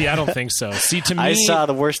 Oh, see, I don't think so. See, to me... I saw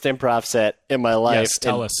the worst improv set in my life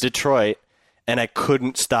in Detroit, and I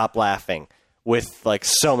couldn't stop laughing with, like,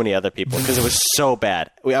 so many other people because it was so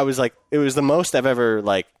bad. I was, like, it was the most I've ever,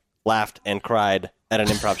 like, laughed and cried at an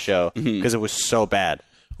improv show because it was so bad.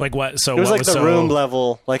 Like what? So it was what like the room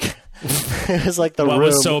level. Like it was like the what room.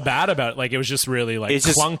 was so bad about it? Like it was just really like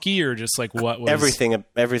clunky, or just like what was everything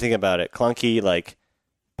about it clunky. Like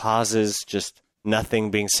pauses, just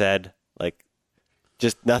nothing being said. Like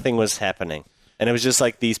just nothing was happening, and it was just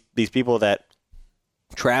like these people that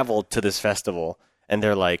traveled to this festival, and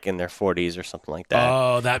they're like in their 40s or something like that.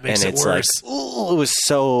 Oh, that makes it worse. Like, ooh, it was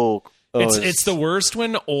so. It's the worst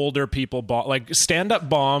when older people like stand-up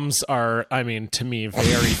bombs are, I mean, to me,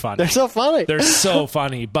 very funny. They're so funny. They're so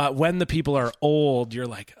funny. But when the people are old, you're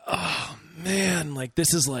like, oh man, like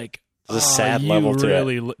this is like there's a sad level to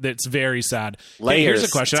it. It's very sad. Layers. Okay, here's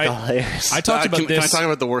a question. I talked about this. Can I talk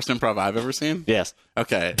about the worst improv I've ever seen? Yes.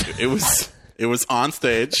 Okay. It was on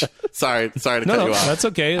stage. Sorry to cut you off. That's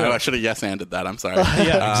okay. I should have yes-anded that. I'm sorry.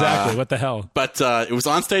 Yeah, exactly. What the hell? But it was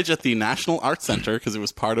on stage at the National Arts Centre because it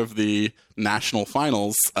was part of the national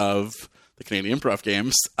finals of the Canadian Improv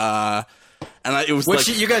Games. It was which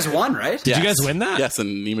you guys won, right? Did you guys win that? Yes,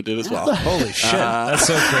 and Nima did as well. Holy shit. That's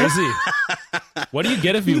so crazy. What do you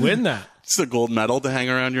get if you win that? It's a gold medal to hang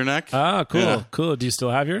around your neck. Ah, cool. Yeah. Cool. Do you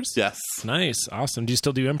still have yours? Yes. Nice. Awesome. Do you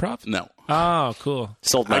still do improv? No. Oh, cool.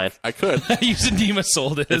 Sold mine. I could. You said Nima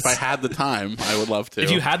sold it. If I had the time, I would love to.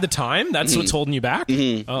 If you had the time, that's what's holding you back?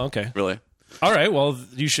 Mm-hmm. Oh, okay. Really? All right. Well,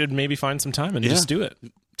 you should maybe find some time and just do it.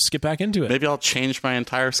 Just get back into it. Maybe I'll change my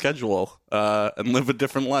entire schedule and live a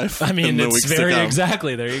different life. I mean, it's very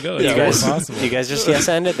exactly. There you go. It's possible. You guys just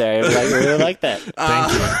yes-ended there. I really like that.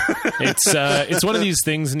 Thank you. It's one of these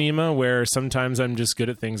things, Nima, where sometimes I'm just good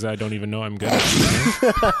at things I don't even know I'm good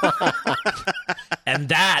at. And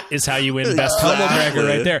that is how you win Best Humble Bragger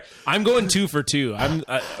right there. I'm going 2 for 2.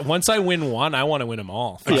 Once I win one, I want to win them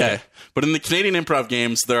all. Okay. But in the Canadian Improv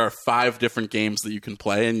Games, there are 5 different games that you can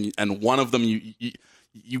play, and one of them you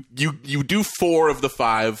do 4 of the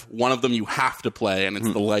 5. One of them you have to play, and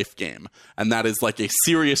it's the life game. And that is like a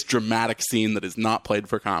serious dramatic scene that is not played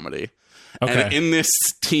for comedy. Okay. And in this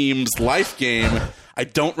team's life game, I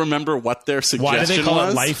don't remember what their suggestion was. Why do they call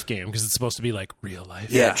it life game? Because it's supposed to be like real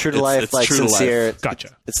life. Yeah, true to life, like sincere. Life.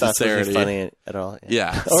 Gotcha. It's not supposed to be funny at all.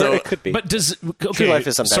 Yeah. Or so, it could be. But true life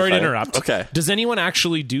is sometimes sorry funny. to interrupt. Okay. Does anyone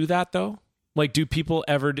actually do that though? Like, do people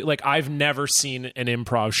ever do? Like, I've never seen an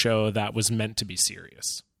improv show that was meant to be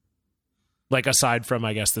serious. Like, aside from,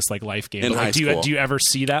 I guess, this like life game. In high school. Do you ever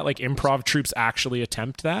see that? Like, improv troupes actually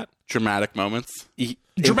attempt that? Dramatic moments.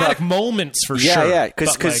 Dramatic moments for sure. Yeah,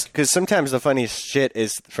 because sometimes the funniest shit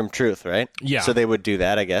is from truth, right? Yeah. So they would do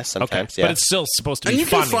that, I guess. Sometimes, But it's still supposed to be funny.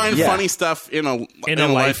 And you funny. can find funny stuff in a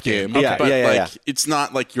life game. Okay. But it's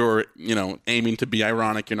not like you're aiming to be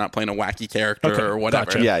ironic. You're not playing a wacky character or whatever.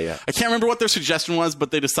 Gotcha. Yeah. I can't remember what their suggestion was,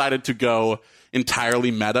 but they decided to go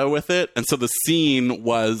entirely meta with it, and so the scene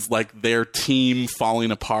was like their team falling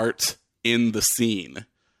apart in the scene,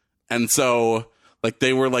 and so like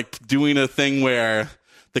they were like doing a thing where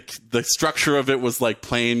the structure of it was like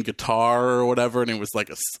playing guitar or whatever, and it was like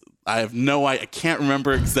I can't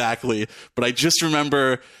remember exactly, but I just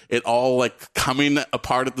remember it all like coming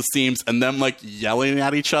apart at the seams and them like yelling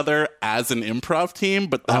at each other as an improv team,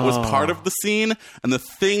 but that was part of the scene, and the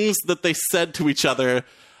things that they said to each other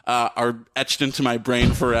are etched into my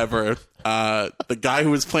brain forever. The guy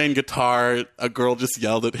who was playing guitar, a girl just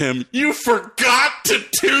yelled at him, "You forgot to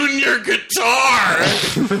tune your guitar!"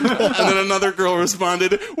 And then another girl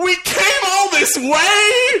responded, "We came all this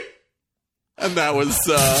way!" And that was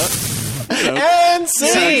And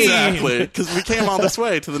see. Exactly, because we came all this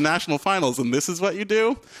way to the national finals, and this is what you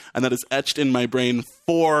do, and that is etched in my brain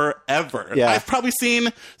forever. Yeah. I've probably seen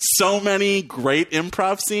so many great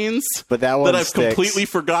improv scenes, but that one I've sticks. completely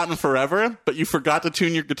forgotten forever. But you forgot to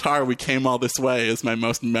tune your guitar. We came all this way is my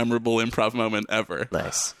most memorable improv moment ever.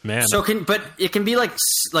 Nice, man. So but it can be like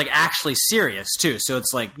actually serious too. So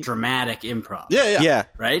it's like dramatic improv. Yeah.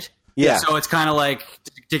 Right. Yeah. So it's kind of like,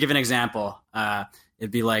 to give an example,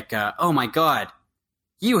 it'd be like, oh my God,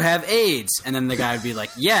 you have AIDS. And then the guy would be like,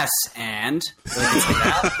 yes, and? Like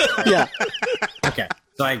that. Yeah. Okay.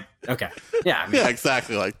 So okay. Yeah. Yeah,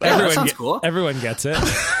 exactly like that. That sounds cool. Everyone gets it.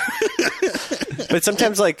 But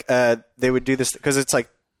sometimes, like, they would do this because it's like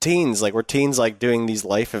teens, like we're teens, like doing these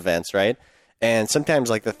life events, right? And sometimes,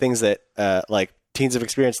 like, the things that like teens have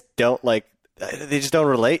experienced don't like, they just don't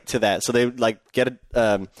relate to that. So they like get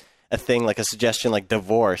a thing like a suggestion like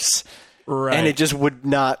divorce. Right. And it just would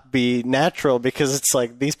not be natural because it's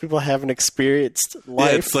like these people haven't experienced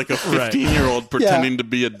life. Yeah, it's like a 15-year-old pretending to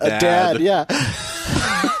be a dad. A dad, yeah.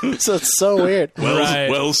 So it's so weird.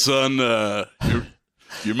 Well, son,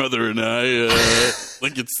 your mother and I,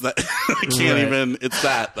 like it's that. I can't even. It's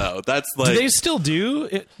that though. That's like. Do they still do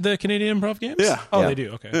the Canadian Improv Games? Yeah. Oh, Yeah. they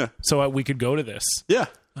do. Okay. Yeah. So we could go to this. Yeah.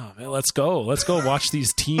 Oh man, let's go. Let's go watch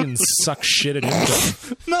these teens suck shit at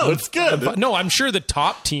improv. No, it's good. No, I'm sure the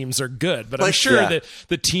top teams are good, but I'm Like, sure yeah. that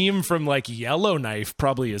the team from like Yellowknife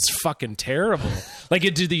probably is fucking terrible. Like,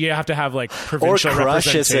 you have to have like provincial Or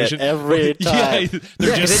crushes it representation every time. Yeah,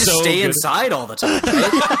 they're They just just so stay good. inside all the time.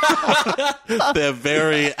 Right? They have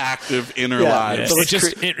very active inner Yeah. lives. It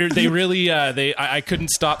just they really I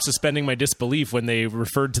couldn't stop suspending my disbelief when they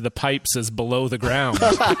referred to the pipes as below the ground.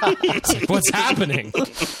 It's like, what's happening?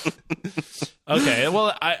 Okay,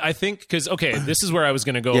 well, I think because this is where I was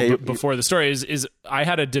going to go before the story is I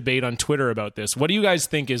had a debate on Twitter about this. What do you guys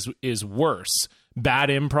think is worse, bad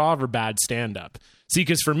improv or bad stand up? See,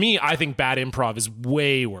 because for me, I think bad improv is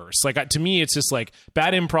way worse. Like, to me, it's just like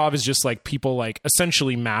bad improv is just like people like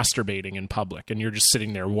essentially masturbating in public and you're just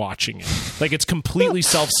sitting there watching it. Like, it's completely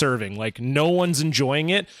self-serving. Like, no one's enjoying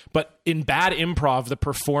it. But in bad improv, the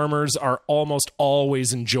performers are almost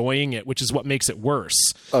always enjoying it, which is what makes it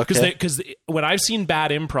worse. Because when I've seen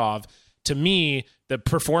bad improv, to me, the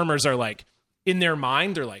performers are like, in their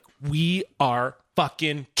mind, they're like, we are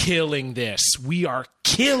fucking killing this. We are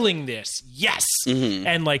killing this. Yes. Mm-hmm.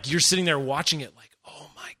 And like, you're sitting there watching it like,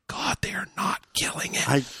 oh my God, they are not killing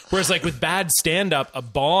it. Whereas like with bad stand-up, a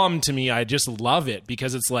bomb to me, I just love it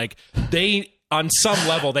because it's like they, on some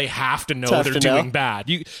level, they have to know they're doing bad.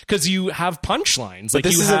 Because you have punchlines. But like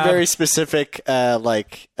this is a very specific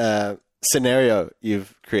scenario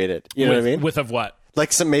you've created. You know what I mean? With of what?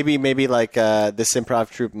 Like some maybe like this improv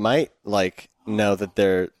troupe might like know that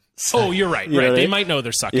they're. Oh, you're right. You know right. what I They mean? might know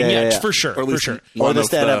they're sucking. Yeah. For sure. For sure. Or the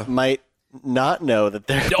stand-up might not know that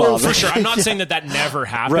they're. Oh, for sure. I'm not saying that never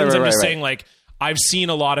happens. Right, I'm just saying like I've seen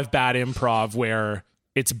a lot of bad improv where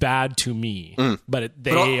it's bad to me, but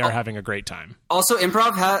they are having a great time. Also,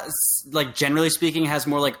 improv has, like, generally speaking, has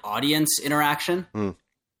more like audience interaction,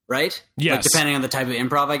 right? Yes. Like, depending on the type of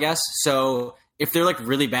improv, I guess. So if they're like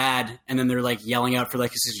really bad and then they're like yelling out for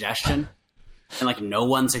like a suggestion and like no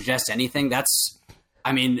one suggests anything,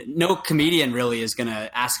 no comedian really is going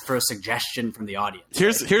to ask for a suggestion from the audience.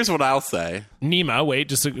 Here's what I'll say. Nima, wait,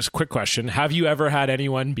 just a quick question. Have you ever had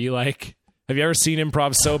anyone be like, have you ever seen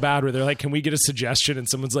improv so bad where they're like, can we get a suggestion? And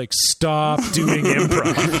someone's like, stop doing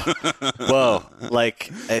improv. Whoa. Like,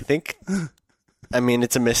 I think,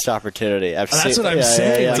 it's a missed opportunity. That's what I'm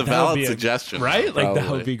saying. It's Like, a valid suggestion. Right? Like, that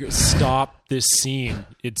would be good. Stop this scene.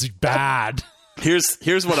 It's bad.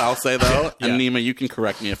 Here's what I'll say though, and Nima, you can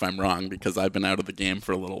correct me if I'm wrong because I've been out of the game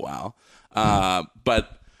for a little while. But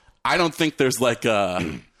I don't think there's not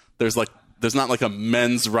like a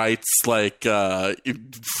men's rights like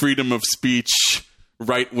freedom of speech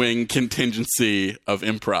right wing contingency of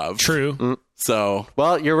improv. True. So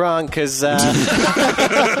well, you're wrong because that's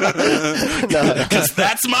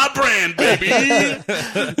my brand, baby.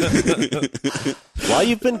 While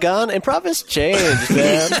you've been gone, improv has changed,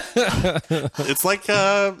 man. It's like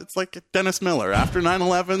Dennis Miller after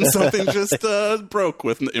 9/11. Something just broke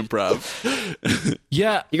with improv.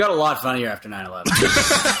 Yeah, you got a lot funnier after 9/11.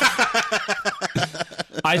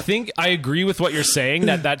 I think I agree with what you're saying,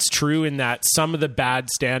 that's true in that some of the bad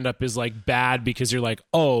stand-up is like bad because you're like,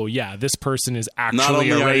 oh yeah, this person is actually not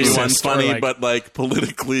only a are you racist, unfunny, like, but like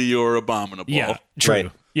politically you're abominable. Yeah, true.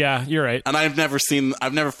 Right. Yeah, you're right. And I've never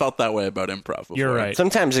felt that way about improv before. You're right.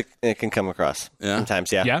 Sometimes it can come across. Yeah?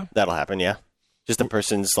 Sometimes, yeah. Yeah? That'll happen, yeah. just a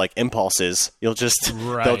person's like impulses. You'll just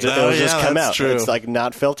Right. it'll just come out. True. It's like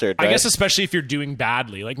not filtered. Right? I guess especially if you're doing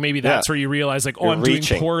badly, like maybe that's where you realize like, You're I'm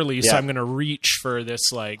reaching. doing poorly, so Yeah. I'm going to reach for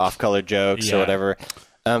this like off-color jokes or whatever.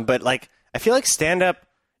 But like, I feel like stand-up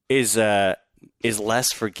is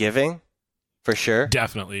less forgiving, for sure.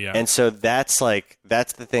 Definitely, yeah. And so that's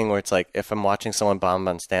the thing where it's like, if I'm watching someone bomb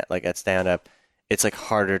on at stand-up, it's like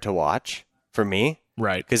harder to watch for me,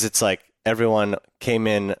 right? Because it's like everyone came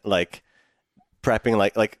in like prepping,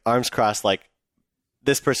 like arms crossed, like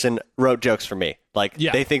this person wrote jokes for me, like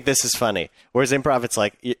they think this is funny. Whereas improv, it's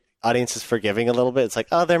like audience is forgiving a little bit. It's like,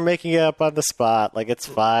 oh, they're making it up on the spot, like it's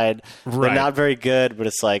fine. Right. They're not very good, but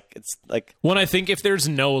it's like Well, I think if there's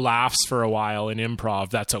no laughs for a while in improv,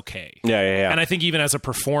 that's okay. Yeah. And I think even as a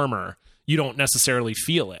performer, you don't necessarily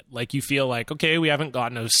feel it. Like you feel like, okay, we haven't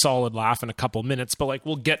gotten a solid laugh in a couple minutes, but like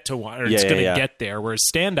we'll get to one, or it's going to get there. Whereas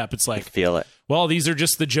stand up, it's like, feel it. Well, these are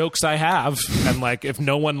just the jokes I have, and like if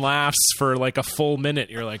no one laughs for like a full minute,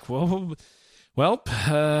 you're like, well,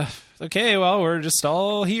 okay, well, we're just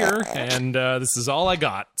all here, and this is all I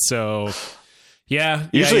got. So,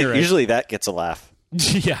 Usually that gets a laugh.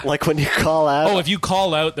 Yeah. Like when you call out. Oh, if you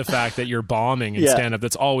call out the fact that you're bombing in stand-up,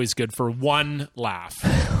 that's always good for one laugh.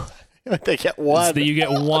 They get one. You get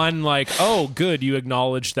one, like, oh, good, you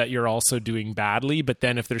acknowledge that you're also doing badly, but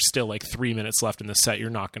then if there's still like 3 minutes left in the set, you're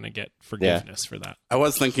not going to get forgiveness for that. I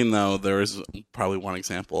was thinking, though, there was probably one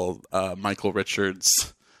example, Michael Richards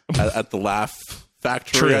at the Laugh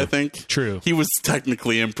Factory, I think. True. He was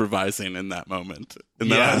technically improvising in that moment.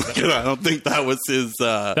 And I don't think that was his...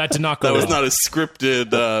 that did not go That was well. not a scripted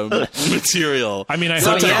material. I mean, I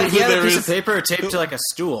So heard he had a piece of paper taped to like a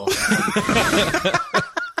stool.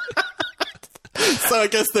 So I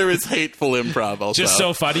guess there is hateful improv also. Just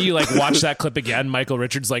so funny, you like watch that clip again. Michael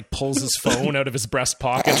Richards like pulls his phone out of his breast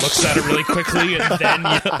pocket, looks at it really quickly, and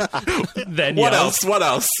then What yells. else? What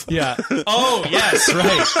else? Yeah. Oh yes,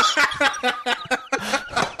 right.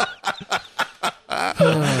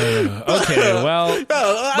 Okay, well,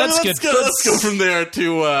 Let's go from there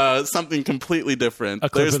to something completely different.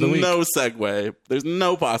 clip There's of the week. no segue. There's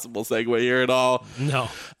no possible segue here at all. No.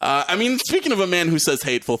 I mean, speaking of a man who says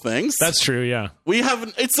hateful things, That's true, yeah. we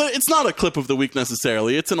have. It's not a clip of the week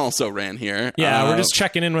necessarily. It's an also ran here. Yeah, we're just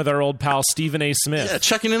checking in with our old pal Stephen A. Smith. Yeah,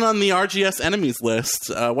 checking in on the RGS enemies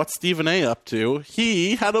list. What's Stephen A. up to?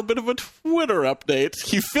 He had a bit of a Twitter update.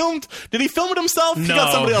 He filmed. Did he film it himself? No, he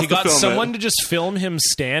got somebody else he got to film someone it. to just film him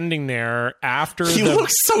standing there after He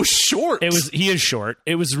looks so short. He is short.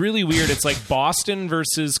 It was really weird. It's like Boston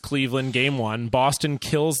versus Cleveland, game 1. Boston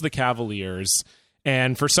kills the Cavaliers.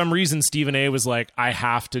 And for some reason, Stephen A. was like, I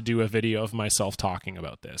have to do a video of myself talking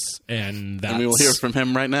about this. And we will hear from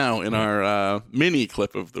him right now in our mini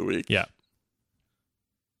clip of the week. Yeah.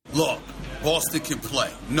 Look, Boston can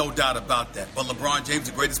play, no doubt about that. But LeBron James,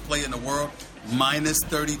 the greatest player in the world, minus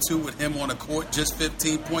 32 with him on the court, just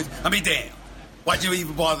 15 points. I mean, damn. Why'd you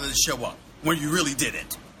even bother to show up when you really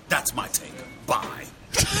didn't? That's my take. Bye.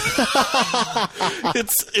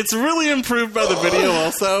 It's really improved by the video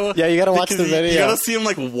also. Yeah, you gotta watch the video. You gotta see him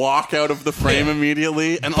like walk out of the frame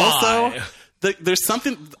immediately. And also there's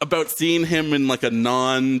something about seeing him in like a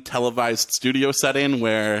non-televised studio setting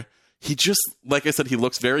where he just, like I said, he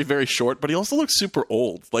looks very, very short, but he also looks super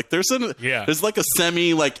old. Like there's like a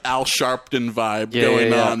semi like Al Sharpton vibe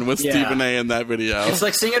going on with Stephen A. in that video. It's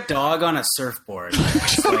like seeing a dog on a surfboard.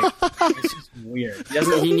 It's just weird.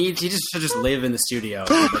 He just should just live in the studio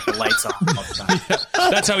with like, the lights off all the time. Yeah,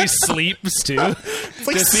 that's how he sleeps too. It's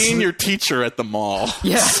like seeing your teacher at the mall.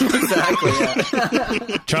 Yeah, exactly.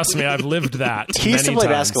 Yeah. Trust me, I've lived that. He used to play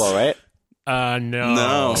times. basketball, right?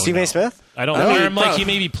 No. Stephen A. Smith? I don't know. Like he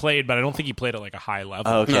maybe played, but I don't think he played at like a high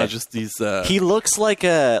level. Oh, okay. No, just these. He looks like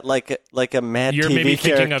a Mad You're TV maybe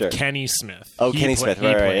character. thinking of Kenny Smith. Oh, Kenny Smith,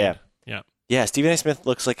 right, yeah. Yeah. Yeah, Stephen A. Smith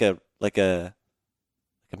looks like a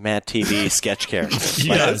Mad TV sketch character. He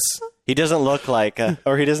does. He doesn't look like,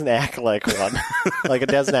 or he doesn't act like one. Like it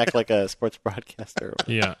doesn't act like a sports broadcaster.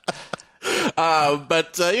 Yeah.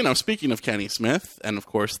 But speaking of Kenny Smith and of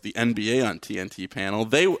course the NBA on TNT panel,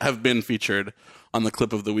 they have been featured on the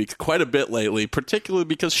clip of the week quite a bit lately, particularly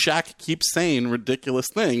because Shaq keeps saying ridiculous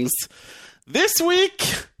things. This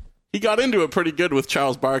week, he got into it pretty good with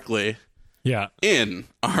Charles Barkley. Yeah. In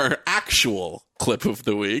our actual clip of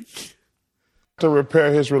the week. To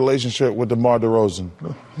repair his relationship with DeMar DeRozan.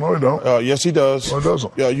 No, he don't. Yes, he does. No, he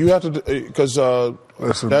doesn't. Yeah, you have to, because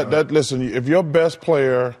listen, if your best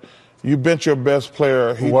player, you bench your best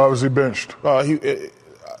player. Why was he benched?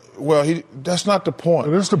 That's not the point.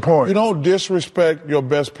 It is the point. You don't disrespect your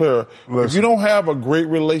best player. Listen. If you don't have a great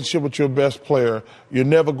relationship with your best player, you're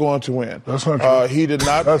never going to win. That's not true. He did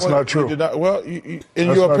not. That's not true. He did not, in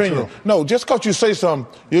That's your not opinion. true. No, just because you say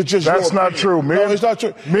something, it's just That's your not true. It's not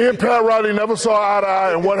true. Me and Pat Riley never saw eye to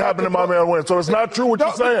eye, and what happened to my man win. So it's not true what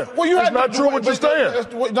you're saying. It's not true what you're saying.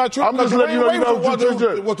 It's not true. I'm just letting you know what you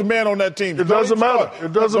did. Was the man on that team? It doesn't matter.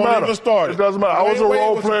 It doesn't matter. It doesn't matter. I was a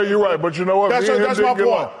role player. You're right, but you know what? That's my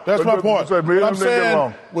point. That's my point. I'm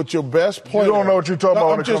saying with your best player. You don't know what you're talking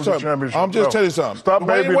about when it comes to championship. I'm just telling you something. Stop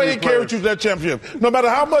babying Wayne carried you to that championship. No matter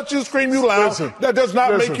how much you scream you loud, that does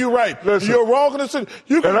not make you right. You're wrong in the city.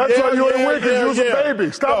 And that's why you ain't win because you was a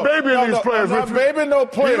baby. Stop babying these players. I'm not babying no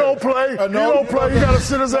player. He don't play. He don't play. He got to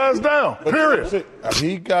sit his ass down. Period.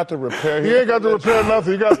 He got to repair. He ain't got to repair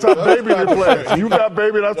nothing. He got to stop babying the players. You got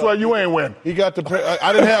baby. That's why you ain't win. He got to.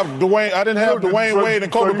 I didn't have Dwayne Wade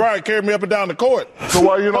and Kobe Bryant carry me up and down the court. So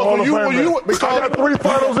why you don't Hall of Fame? Because I got 3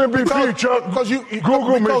 Finals MVP, Chuck. Because you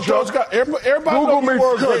Google me, Chuck. Everybody Google knows me, you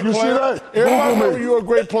were a Chuck. great You see player. that? Everybody Google knows me. you were a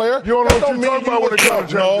great player. You don't know what you're talking about when it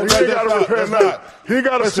comes to champions. He ain't got to repair nothing. He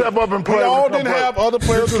got to step up and play. We all didn't have other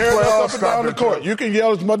players carrying us up and down the court. You can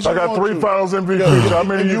yell as much as you want to. I got 3 Finals MVP, Chuck.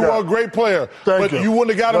 And you were a great player. Thank you. But you wouldn't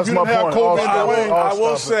have got him if you didn't have Kobe and Dwayne.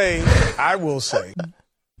 I will say.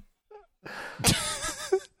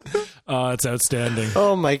 Oh, it's outstanding.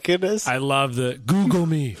 Oh my goodness. I love the Google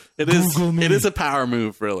me. Google me. It is a power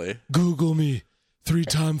move, really. Google me.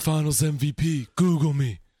 3-time Finals MVP. Google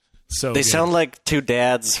me. So they sound like two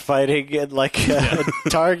dads fighting in like a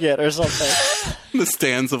Target or something. In the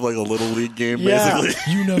stands of like a little league game,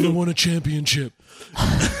 basically. You never won a championship.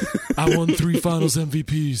 I won 3 Finals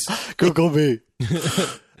MVPs. Google me.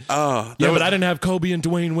 But I didn't have Kobe and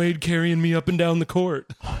Dwayne Wade carrying me up and down the court.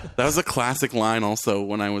 That was a classic line also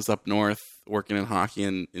when I was up north working in hockey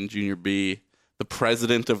in junior B. The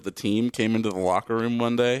president of the team came into the locker room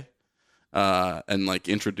one day and like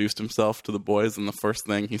introduced himself to the boys, and the first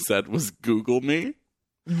thing he said was Google me.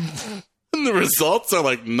 And the results are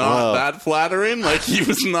like not that flattering. Like he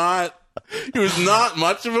was not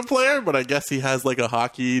much of a player, but I guess he has like a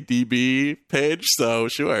hockey DB page, so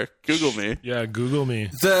sure, Google me. Yeah, Google me.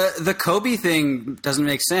 The Kobe thing doesn't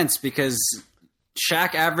make sense because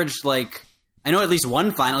Shaq averaged like, I know at least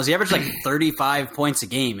one finals, he averaged like 35 points a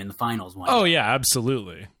game in the finals one. Oh yeah,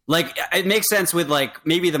 absolutely. Like it makes sense with like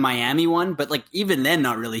maybe the Miami one, but like even then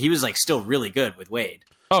not really. He was like still really good with Wade.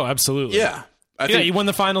 Oh, absolutely. Yeah. He won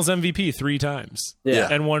the Finals MVP 3 times. Yeah.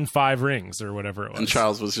 And won 5 rings or whatever it was. And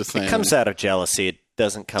Charles was just saying... It comes out of jealousy. It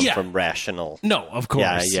doesn't come from rational... No, of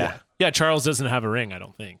course. Yeah. Yeah, Charles doesn't have a ring, I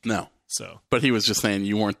don't think. No. So, but he was just saying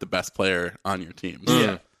you weren't the best player on your team.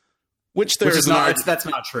 Yeah. That's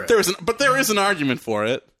not true. But there is an argument for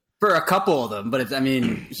it. For a couple of them, but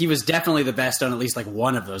he was definitely the best on at least like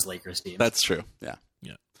one of those Lakers teams. That's true. Yeah.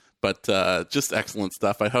 But just excellent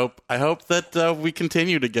stuff. I hope that we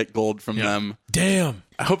continue to get gold from them. Damn.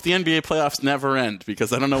 I hope the NBA playoffs never end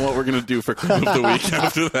because I don't know what we're going to do for Clip of the Week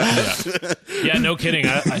after that. Yeah, no kidding.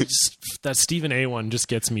 I just that Stephen A one just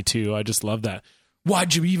gets me too. I just love that.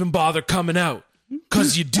 Why'd you even bother coming out?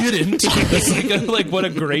 Because you didn't. It's like what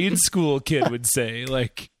a grade school kid would say.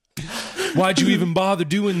 Like, why'd you even bother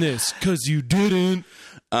doing this? Because you didn't.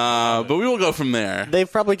 But we will go from there. They've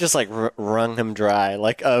probably just like wrung him dry,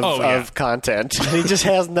 like of content. He just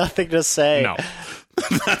has nothing to say. No.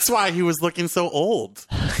 That's why he was looking so old.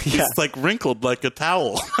 He's like wrinkled like a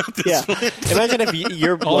towel. Imagine if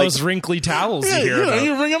you're all those wrinkly towels you hear about.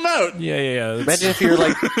 You wring them out. Yeah. Imagine if you're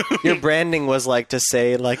like your branding was like to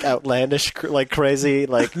say like outlandish, like crazy,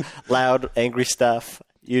 like loud, angry stuff.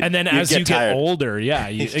 And then as you get older,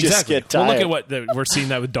 exactly. Get tired. Well, look at we're seeing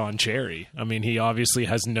that with Don Cherry. I mean, he obviously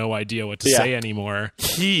has no idea what to say anymore.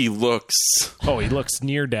 He looks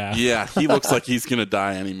near death. Yeah, he looks like he's going to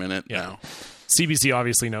die any minute now. CBC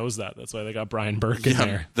obviously knows that. That's why they got Brian Burke in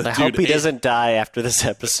there. I hope he doesn't die after this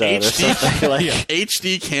episode or something.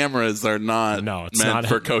 HD cameras are not meant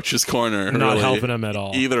for Coach's Corner. Not helping him at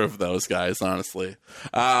all. Either of those guys, honestly.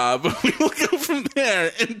 But we will go from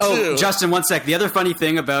there. Justin, one sec. The other funny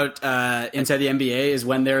thing about Inside the NBA is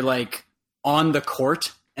when they're like on the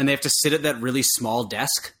court and they have to sit at that really small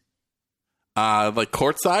desk. Like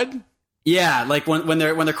courtside? Yeah, like when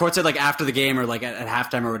they're courtside, like after the game or like at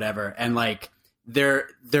halftime or whatever, and like they're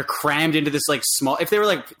crammed into this like small. If they were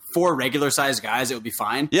like 4 regular sized guys, it would be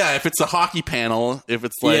fine. Yeah, if it's a hockey panel, if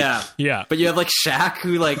it's like yeah. But you have like Shaq,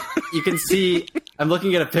 who like you can see. I'm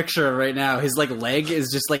looking at a picture right now. His like leg is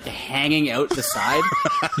just like hanging out the side.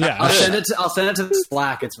 Yeah, I'll send it to the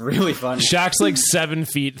Slack. It's really funny. Shaq's like 7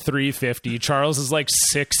 feet 350. Charles is like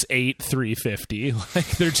 6'8", 350. Like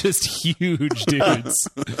they're just huge dudes.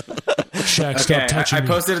 Shaq, stop touching I me.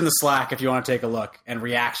 posted in the Slack if you want to take a look and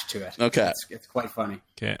react to it. Okay, it's quite funny.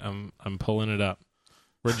 Okay, I'm pulling it up.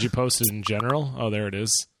 Where did you post it in general? Oh, there it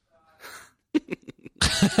is. Both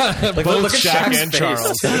look at Shaq Shaq's and face.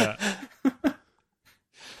 Charles. Yeah.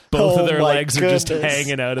 Both of their my legs are just goodness.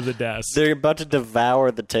 hanging out of the desk. They're about to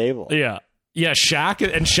devour the table. Yeah. Yeah,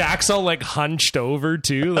 Shaq's all like hunched over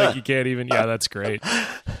too. Like you can't even. Yeah, that's great.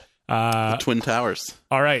 the Twin Towers.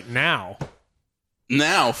 All right, now,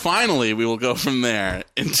 finally, we will go from there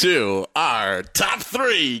into our top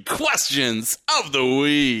 3 questions of the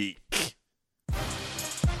week.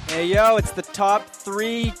 Hey, yo, it's the top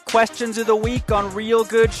 3 questions of the week on Real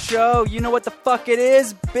Good Show. You know what the fuck it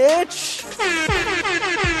is, bitch?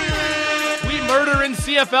 We murder in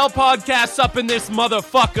CFL podcasts up in this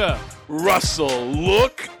motherfucker. Russell,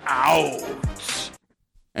 look out.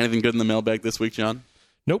 Anything good in the mailbag this week, John?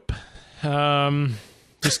 nope.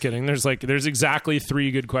 Just kidding. There's exactly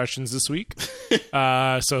 3 good questions this week. So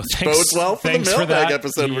thanks. Bodes well for the thanks for mailbag that.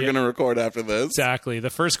 episode we're going to record after this. Exactly.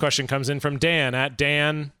 The first question comes in from Dan at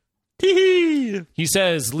Dan. He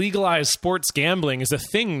says, legalized sports gambling is a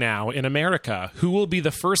thing now in America. Who will be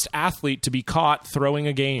the first athlete to be caught throwing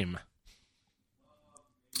a game?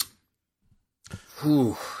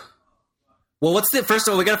 Ooh. Well, first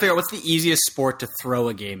of all, we got to figure out what's the easiest sport to throw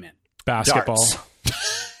a game in. Basketball. Darts.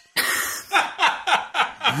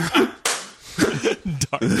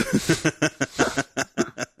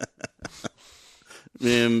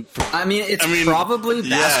 It's probably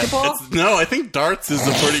basketball. No, I think darts is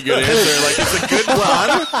a pretty good answer. Like, it's a good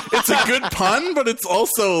pun. It's a good pun, but it's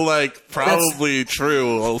also like probably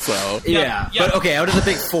true. Also, yeah. But okay, out of the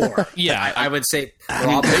big 4, yeah, I would say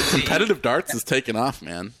probably competitive darts is taking off,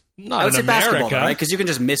 man. Not I would in say basketball, America, right? Because you can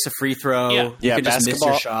just miss a free throw. Yeah. You can just miss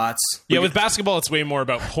your shots. Yeah, with basketball, it's way more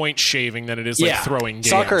about point shaving than it is like throwing games.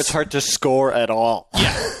 Soccer, it's hard to score at all.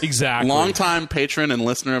 Yeah, exactly. Longtime patron and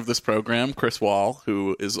listener of this program, Chris Wall,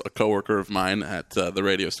 who is a coworker of mine at the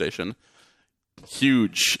radio station,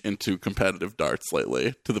 huge into competitive darts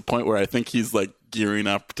lately, to the point where I think he's like gearing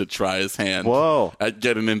up to try his hand at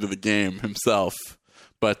getting into the game himself.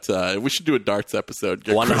 But we should do a darts episode.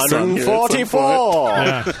 144!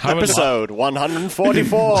 Episode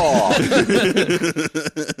 144!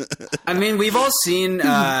 I mean, we've all seen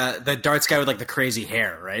the darts guy with like the crazy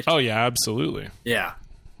hair, right? Oh, yeah, absolutely. Yeah.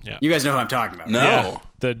 You guys know who I'm talking about. No.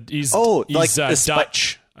 Yeah. He's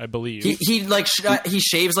Dutch, I believe. He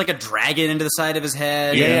shaves like a dragon into the side of his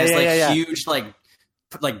head. Yeah, and has yeah. huge like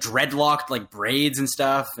dreadlocked like braids and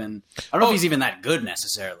stuff, and I don't know if he's even that good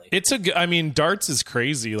necessarily. Darts is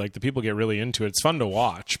crazy. Like the people get really into it. It's fun to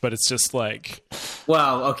watch, but it's just like,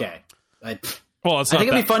 well, okay. I think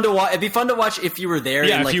it'd be fun to watch. It'd be fun to watch if you were there.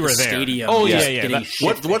 Yeah, in, like, if you were the there. Stadium. Oh yeah.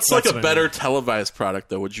 What's like a better televised product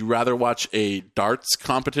though? Would you rather watch a darts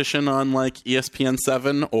competition on like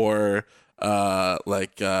ESPN7 or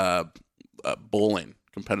bowling,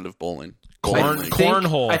 competitive bowling?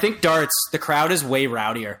 Cornhole. I think darts. The crowd is way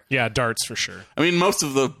rowdier. Yeah, darts for sure. I mean, most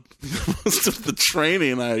of the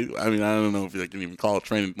training. I don't know if you can even call it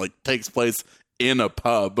training. Like takes place in a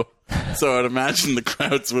pub, so I'd imagine the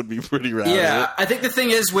crowds would be pretty rowdy. Yeah, I think the thing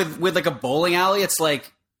is with like a bowling alley, it's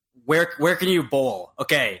like where can you bowl?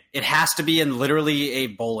 Okay, it has to be in literally a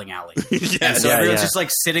bowling alley. Everyone's just like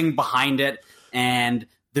sitting behind it, and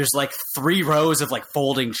there's like 3 rows of like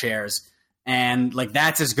folding chairs. And like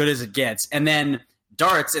that's as good as it gets. And then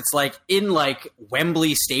darts, it's like in like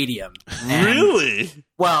Wembley Stadium. And, really?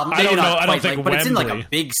 Well, maybe I don't know. not I don't quite, think but it's in like Wembley. a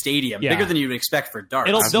big stadium, Yeah. bigger than you would expect for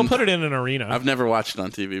darts. They'll put it in an arena. I've never watched it on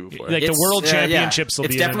TV before. Like the World Championships will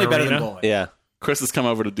it's be in definitely an better arena. than bowling. Yeah. Chris has come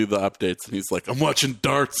over to do the updates, and he's like, "I'm watching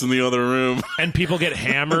darts in the other room." And people get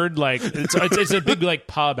hammered. Like it's a big like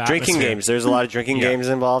pub Drinking atmosphere. games. There's a lot of drinking games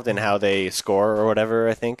involved in how they score or whatever,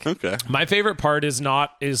 I think. Okay. My favorite part is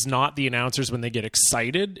not the announcers when they get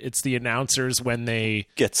excited. It's the announcers when they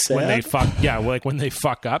get sad. When they fuck. Yeah, like when they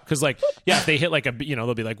fuck up. Because if they hit like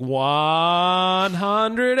they'll be like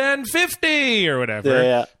 150 or whatever.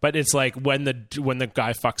 Yeah. But it's like when the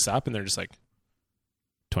guy fucks up and they're just like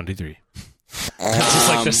 23. It's just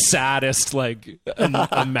like the saddest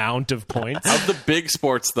amount of points. Of the big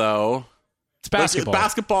sports, though, it's basketball.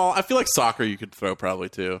 Basketball. I feel like soccer you could throw probably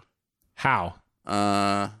too. How?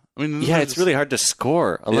 I mean, yeah, it's really hard to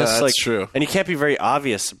score unless that's like true. And you can't be very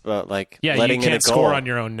obvious about like letting you can't in a goal. score on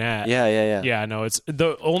your own net. Yeah. No, it's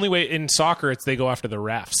the only way in soccer. It's they go after the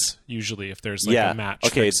refs usually if there's like a match.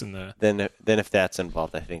 Okay, in the then if that's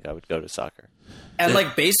involved, I think I would go to soccer. And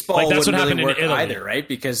like baseball Like, that's wouldn't what really happened work in Italy. either, right?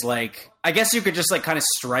 Because like I guess you could just like kind of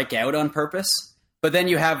strike out on purpose, but then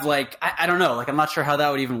you have like I don't know, like I'm not sure how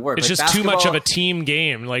that would even work. It's like, just too much of a team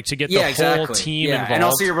game, like to get the whole team involved. And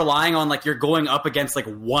also you're relying on like you're going up against like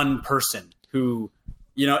one person who,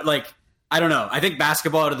 you know, like I don't know. I think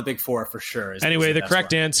basketball out of the big four for sure. Anyway, the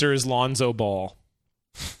correct answer is Lonzo Ball.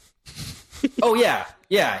 Oh yeah,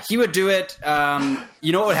 he would do it.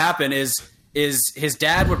 You know what would happen is his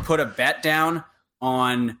dad would put a bet down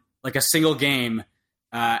on like a single game,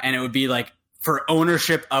 and it would be like for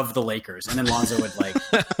ownership of the Lakers, and then Lonzo would like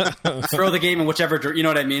throw the game in whichever, you know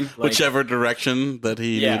what I mean, like, whichever direction that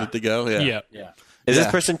he needed to go. Yeah. Is this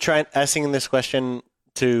person asking this question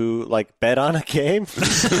to like bet on a game?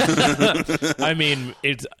 I mean,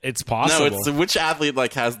 it's possible. No, it's which athlete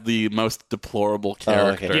like has the most deplorable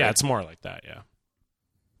character. Okay. Yeah, it's more like that.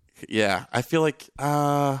 Yeah, I feel like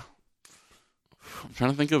I'm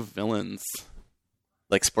trying to think of villains,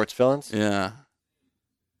 like sports villains. Yeah,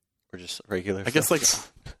 or just regular. I guess like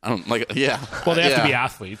I don't like. Yeah, well, they have to be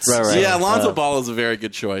athletes. Right. Yeah, Lonzo Ball is a very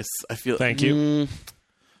good choice. I feel. Thank you.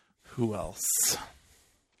 Who else?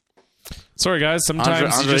 Sorry, guys.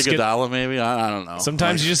 Sometimes Andre you just Iguodala, maybe. I don't know.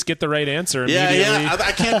 Sometimes you just get the right answer. Yeah.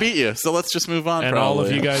 I can't beat you, so let's just move on. And probably. all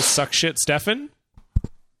of you guys suck shit, Stefan.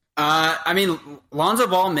 I mean, Lonzo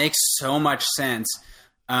Ball makes so much sense,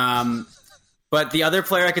 but the other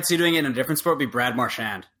player I could see doing it in a different sport would be Brad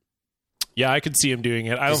Marchand. Yeah, I could see him doing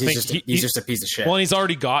it. I don't think he's just a piece of shit. Well, and he's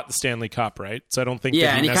already got the Stanley Cup, right? So I don't think.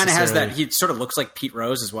 Yeah, and he kind of has that. He sort of looks like Pete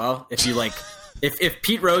Rose as well. If you like, if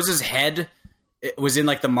Pete Rose's head was in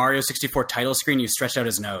like the Mario 64 title screen, you stretched out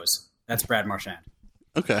his nose. That's Brad Marchand.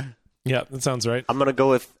 Okay. Yeah, that sounds right. I'm gonna go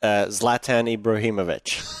with Zlatan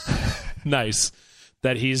Ibrahimovic. Nice.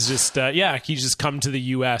 That he's just he's just come to the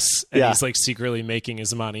U.S. and he's like secretly making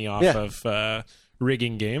his money off of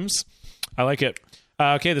rigging games. I like it.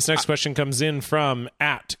 Okay, this next question comes in from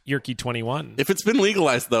 @Yerky21. If it's been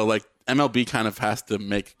legalized though, like MLB kind of has to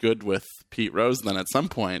make good with Pete Rose then at some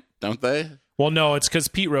point, don't they? Well, no, it's because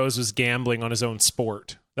Pete Rose was gambling on his own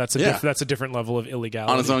sport. That's a different level of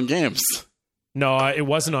illegality. On his own games. No, it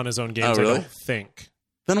wasn't on his own games. Oh, really? I don't think.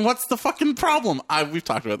 Then what's the fucking problem? We've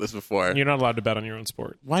talked about this before. You're not allowed to bet on your own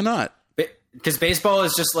sport. Why not? Because baseball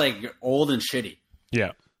is just like old and shitty.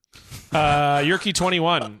 Yeah.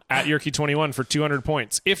 Yerky21 @Yerky21 for 200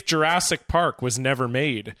 points. If Jurassic Park was never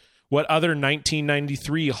made, what other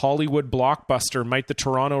 1993 Hollywood blockbuster might the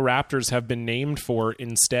Toronto Raptors have been named for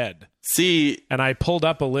instead? And I pulled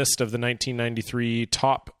up a list of the 1993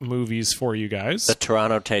 top movies for you guys. The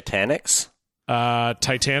Toronto Titanics?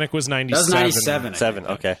 Titanic was 97. That was 97. 7,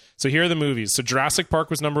 okay. So here are the movies. So Jurassic Park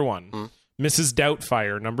was number 1. Mrs.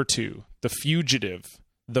 Doubtfire, number 2. The Fugitive.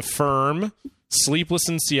 The Firm. Sleepless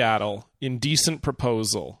in Seattle. Indecent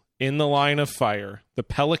Proposal. In the Line of Fire. The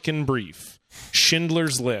Pelican Brief.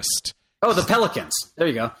 Schindler's List. Oh, the Pelicans. There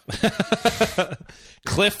you go.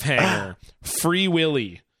 Cliffhanger. Free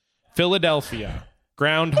Willy. Philadelphia.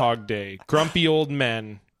 Groundhog Day. Grumpy Old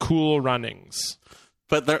Men. Cool Runnings.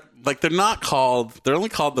 But they're not called. They're only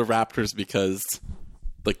called the Raptors because,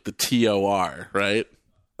 like the TOR, right?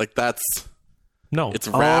 Like that's It's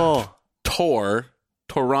Raptor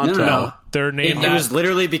Toronto. No. Their name. It was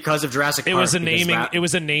literally because of Jurassic Park. It was a naming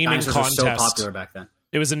dinosaurs contest. Were so popular back then.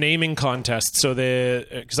 It was a naming contest. So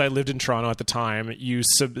because I lived in Toronto at the time,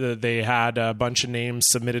 they had a bunch of names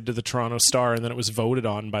submitted to the Toronto Star, and then it was voted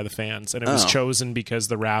on by the fans, and it was chosen because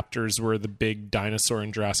the Raptors were the big dinosaur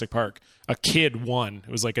in Jurassic Park. A kid won.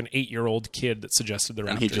 It was like an 8-year-old kid that suggested the Raptors.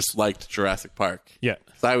 And he just liked Jurassic Park. Yeah.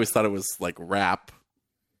 So I always thought it was like Rap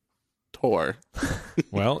Tour.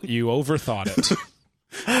 Well, you overthought it.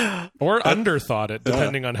 Or underthought it,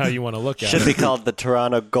 depending on how you want to look at it. Should be called the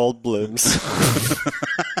Toronto Goldblums.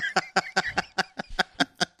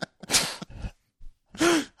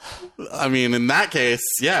 I mean, in that case,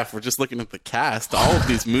 if we're just looking at the cast, all of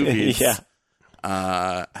these movies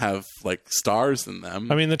have like stars in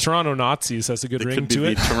them. I mean, the Toronto Nazis has a good ring to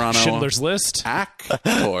it. Toronto Schindler's List.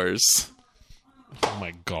 Actors. Oh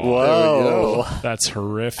my God. Whoa. That's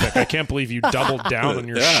horrific. I can't believe you doubled down on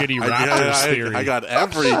your shitty Raptors theory. I got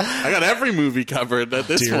every movie covered at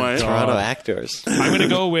this point. Toronto actors. I'm going to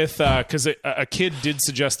go with, because a kid did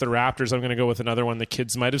suggest the Raptors, I'm going to go with another one the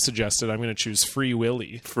kids might have suggested. I'm going to choose Free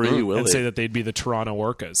Willy. Free Willy. And say that they'd be the Toronto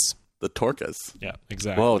Orcas. The Torcas. Yeah,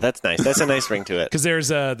 exactly. Whoa, that's nice. That's a nice ring to it. Because there's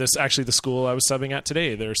the school I was subbing at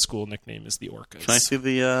today. Their school nickname is the Orcas. Can I see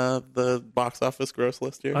the box office gross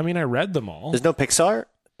list here? I mean, I read them all. There's no Pixar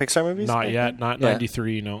movies? Not yet. Not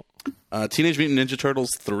 93, no. Teenage Mutant Ninja Turtles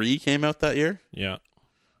 3 came out that year. Yeah.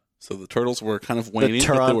 So the Turtles were kind of waning,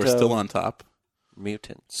 but they were still on top.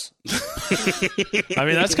 Mutants. I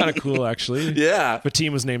mean, that's kind of cool, actually. Yeah. The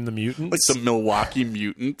team was named the Mutants. Like the Milwaukee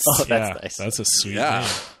Mutants. Oh, that's nice. That's a sweet name.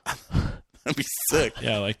 That'd be sick.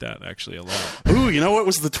 Yeah, I like that, actually, a lot. Ooh, you know what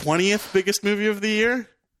was the 20th biggest movie of the year?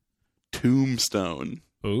 Tombstone.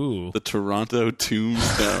 Ooh. The Toronto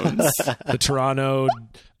Tombstones. The Toronto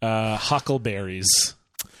Huckleberries.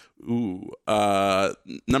 Ooh.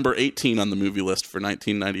 Number 18 on the movie list for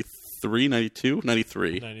 1993, 92?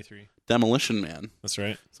 93. 93. Demolition Man. That's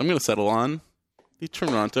right. So I'm going to settle on the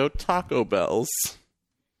Toronto Taco Bells.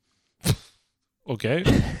 Okay.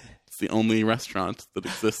 It's the only restaurant that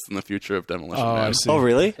exists in the future of Demolition Man. I see. Oh,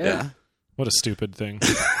 really? Yeah. What a stupid thing.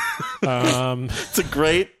 It's a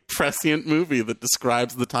great prescient movie that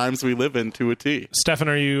describes the times we live in to a T. Stefan,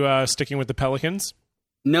 are you sticking with the Pelicans?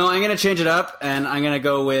 No, I'm going to change it up, and I'm going to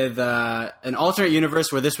go with an alternate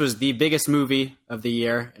universe where this was the biggest movie of the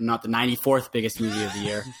year, and not the 94th biggest movie of the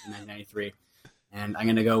year in 1993. And I'm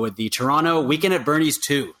going to go with the Toronto Weekend at Bernie's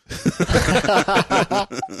 2.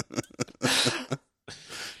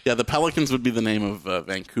 Yeah, the Pelicans would be the name of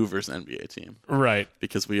Vancouver's NBA team. Right.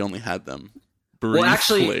 Because we only had them briefly.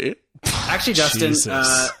 Well, actually, Justin,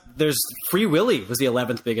 there's Free Willy was the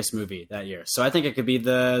 11th biggest movie that year. So I think it could be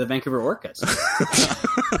the Vancouver Orcas.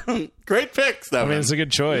 Great pick, Stefan. I mean, it's a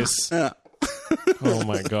good choice. Yeah. Oh,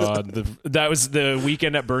 my God. That was the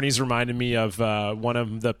Weekend at Bernie's reminded me of one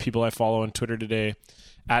of the people I follow on Twitter today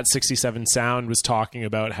at 67 Sound was talking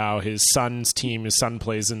about how his son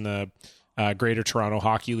plays in the Greater Toronto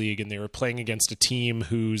Hockey League, and they were playing against a team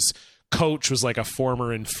whose coach was like a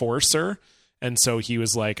former enforcer. And so he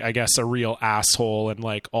was like, I guess, a real asshole. And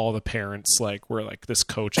like all the parents like were like, this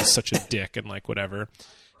coach is such a dick and like whatever.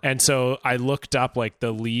 And so I looked up like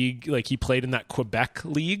the league, like he played in that Quebec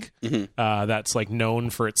league that's like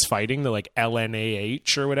known for its fighting, the like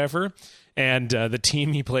LNAH or whatever. And the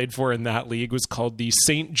team he played for in that league was called the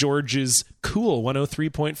St. George's Cool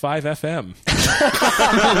 103.5 FM.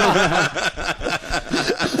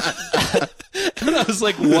 And I was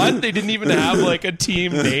like, what? They didn't even have like a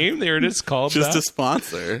team name. They were just called just that? a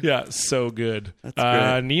sponsor. Yeah, so good. That's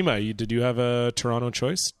great. Nima, did you have a Toronto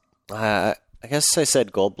choice? I guess I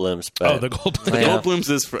said Goldblum's. But the Goldblums. The Goldblums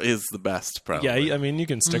is the best, probably. Yeah, I mean, you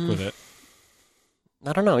can stick with it.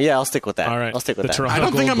 I don't know. Yeah, I'll stick with that. All right. I'll stick with that. I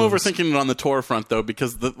don't think I'm overthinking it on the tour front, though,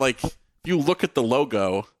 because if you look at the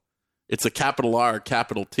logo, it's a capital R,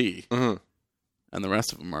 capital T. Mm-hmm. And the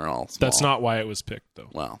rest of them are all small. That's not why it was picked, though.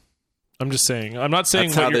 Well, I'm just saying. I'm not saying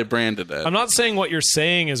that's how they branded it. I'm not saying what you're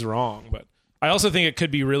saying is wrong, but I also think it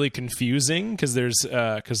could be really confusing because there's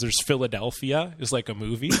Philadelphia is like a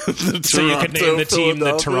movie, so you could name the team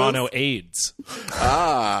the Toronto AIDS.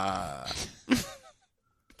 Ah.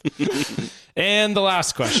 And the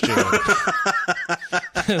last question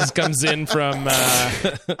this comes in from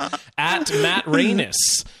at Matt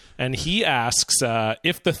Rainis, and he asks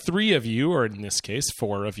if the three of you, or in this case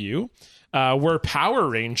 4 of you, were Power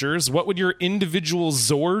Rangers, what would your individual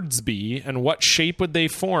Zords be, and what shape would they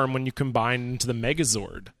form when you combine into the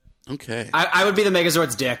Megazord? Okay. I would be the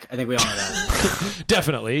Megazord's dick. I think we all know that.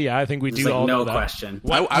 Definitely, yeah. I think we do like all know no that. question.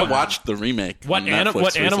 I watched the remake. What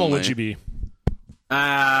animal would you be?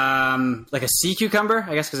 Like a sea cucumber,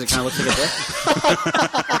 I guess, because it kind of looks like a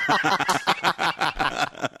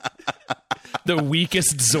dick. The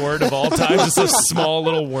weakest Zord of all time, just a small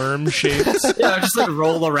little worm shape. Yeah, just like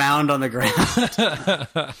roll around on the ground.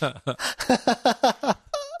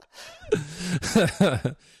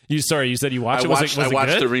 You said you watched it? I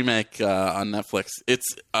watched the remake on Netflix.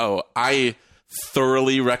 I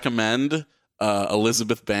thoroughly recommend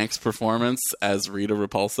Elizabeth Banks' performance as Rita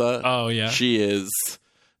Repulsa. Oh, yeah. She is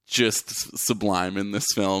just sublime in this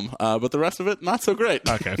film. But the rest of it, not so great.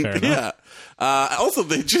 Okay, fair enough. Yeah. Also,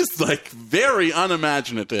 they just very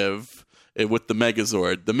unimaginative with the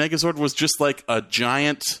Megazord. The Megazord was just like a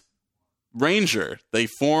giant ranger. They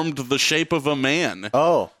formed the shape of a man.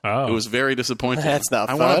 Oh. It was very disappointing. That's not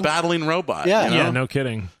fun. I want a battling robot. Yeah. You know? Yeah, no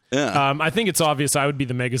kidding. Yeah. I think it's obvious I would be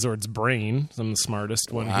the Megazord's brain. I'm the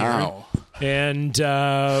smartest one here. And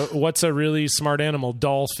what's a really smart animal?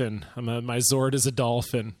 Dolphin. My Zord is a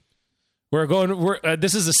dolphin.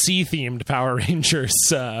 This is a sea-themed Power Rangers.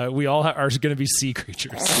 We all are going to be sea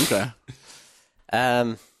creatures. Okay.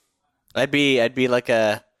 I'd be like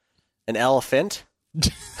an elephant.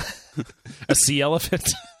 A sea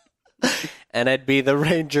elephant? And I'd be the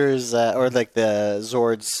Rangers or like the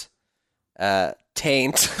Zords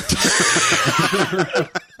taint.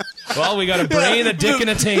 Well, we got a brain, a dick, and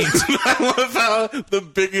a taint. I love how the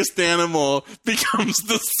biggest animal becomes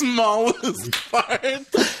the smallest part.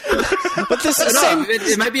 But this is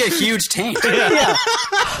it might be a huge taint. Yeah.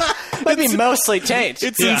 Might be mostly taint.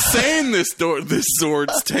 It's insane, this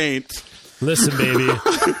Zord's taint. Listen, baby,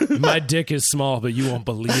 my dick is small, but you won't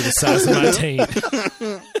believe the size of my taint.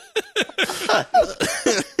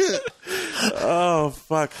 Oh,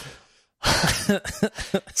 fuck.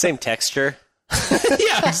 Same texture.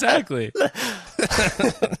 Yeah, exactly.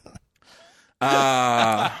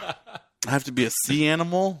 I have to be a sea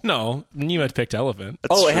animal? No, Nima picked elephant.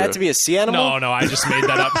 That's it had to be a sea animal? No, I just made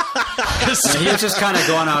that up. He was just kind of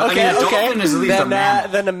going on. Okay, dolphin is at least a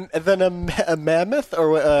mammal. Then a mammoth?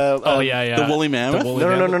 Or The woolly mammoth?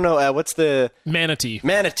 No. What's the... Manatee.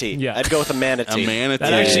 Yeah. I'd go with a manatee. A manatee.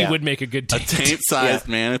 That actually would make a good taint. A taint-sized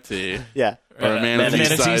manatee. Yeah. Or a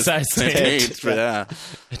manatee-sized taint. A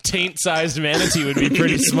taint-sized manatee would be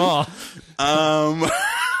pretty small.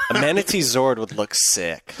 A manatee Zord would look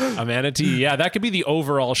sick. A manatee, yeah, that could be the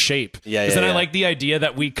overall shape. Because then I like the idea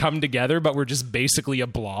that we come together, but we're just basically a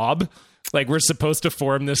blob. Like, we're supposed to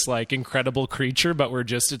form this, like, incredible creature, but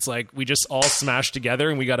it's like, we just all smash together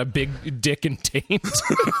and we got a big dick and taint.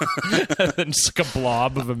 And then just like a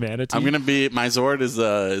blob of a manatee. I'm going to be, my Zord is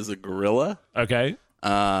a gorilla. Okay.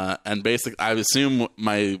 And basically, I assume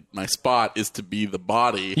my spot is to be the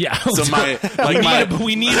body. Yeah. So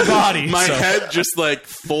we need a body. My head just like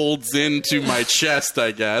folds into my chest,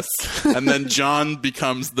 I guess, and then John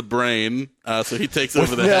becomes the brain. So he takes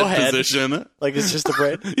over the head position. Like it's just the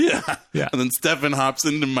brain. Yeah. And then Stefan hops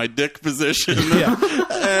into my dick position. Yeah.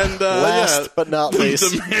 And last but not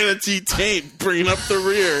least, the manatee taint bringing up the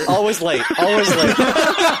rear. Always late.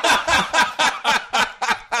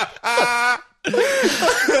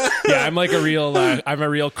 Yeah, I'm like a real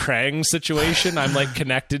Krang situation. I'm like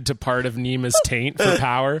connected to part of Nima's taint for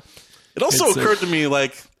power. It also occurred to me,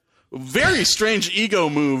 like, very strange ego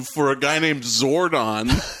move for a guy named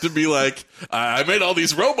Zordon to be like, I made all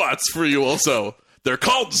these robots for you also. They're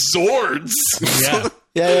called Zords. Yeah.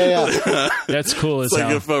 Yeah. That's cool as hell.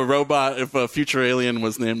 Like if a future alien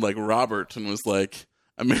was named like Robert and was like,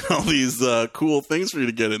 I made all these cool things for you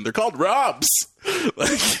to get in. They're called Robs.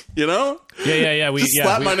 Like, you know? Yeah. Just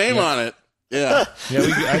slap my name on it. Yeah.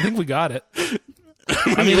 I think we got it.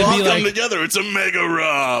 I mean, it'd be come together. It's a mega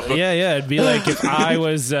Rob. Yeah. It'd be like if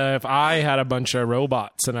I had a bunch of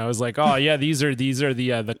robots and I was like, oh yeah, these are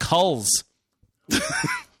the culls.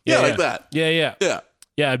 Like that. Yeah.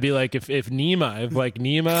 Yeah, it'd be like if Nima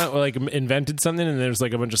like invented something and there's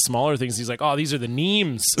like a bunch of smaller things. He's like, oh, these are the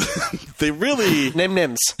Nim-Nims. They really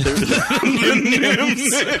Nim-Nims.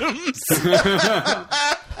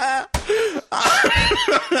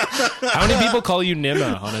 How many people call you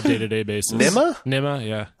Nima on a day-to-day basis? Nima,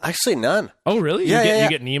 yeah. Actually, none. Oh, really? Yeah, You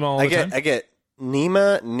get Nima all the time? I get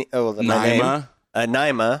Nima. My name.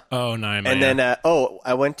 Nima. Oh, Nima. And then I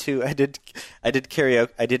did karaoke.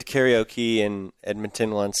 I did karaoke in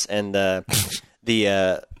Edmonton once, and the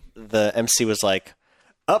MC was like,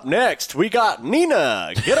 "Up next, we got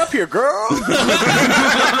Nina. Get up here, girl."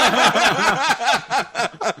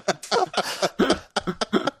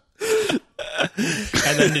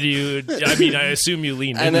 And then did you? I mean, I assume you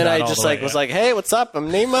leaned. And then I just was like, "Hey, what's up? I'm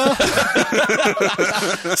Nima.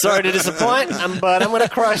 Sorry to disappoint, but I'm gonna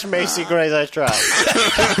crush Macy Gray's I try."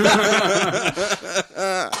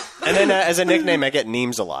 And then as a nickname, I get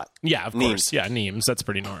Nims a lot. Yeah, of course. Yeah, Nims. That's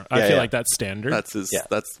pretty normal. Yeah, I feel like that's standard. That's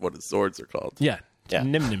what his Zords are called. Yeah. Yeah.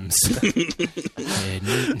 Nim-Nims.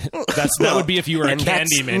 That would be if you were a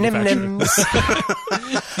candy manufacturer.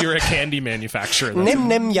 You're a candy manufacturer.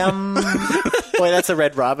 Nim yum. Boy, that's a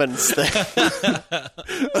Red Robin's thing.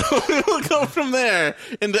 We'll go from there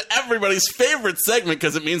into everybody's favorite segment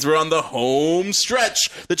because it means we're on the home stretch.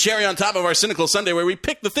 The cherry on top of our Cynical Sunday where we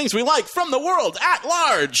pick the things we like from the world at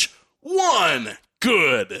large. One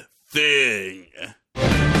good thing.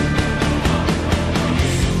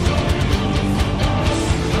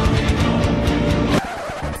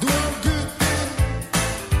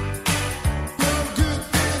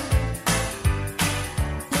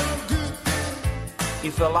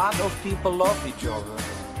 If a lot of people love each other,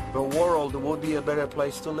 the world would be a better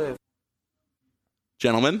place to live.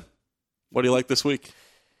 Gentlemen, what do you like this week?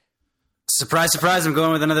 Surprise, surprise, I'm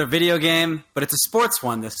going with another video game, but it's a sports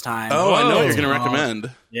one this time. Oh, I know what you're going to recommend.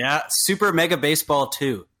 Yeah, Super Mega Baseball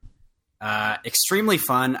 2. Extremely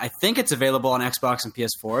fun. I think it's available on Xbox and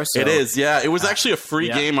PS4. So, it is, yeah. It was actually a free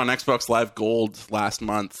game on Xbox Live Gold last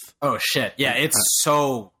month. Oh, shit. Yeah, it's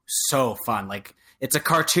so fun. Like, it's a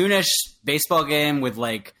cartoonish baseball game with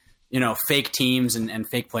like, fake teams and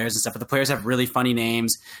fake players and stuff. But the players have really funny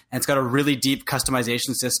names, and it's got a really deep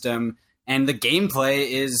customization system. And the gameplay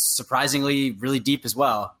is surprisingly really deep as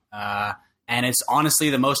well. And it's honestly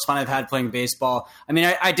the most fun I've had playing baseball. I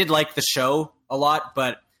mean, I did like the show a lot,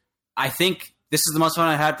 but I think this is the most fun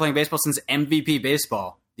I've had playing baseball since MVP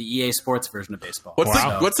Baseball, the EA Sports version of baseball.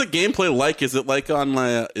 What's the gameplay like? Is it like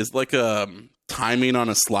timing on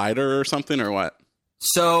a slider or something, or what?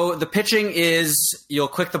 So the pitching is you'll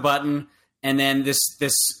click the button, and then this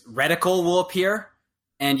reticle will appear,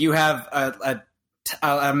 and you have a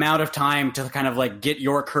amount of time to kind of like get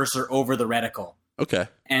your cursor over the reticle. Okay.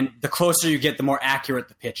 And the closer you get, the more accurate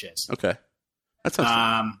the pitch is. Okay. That sounds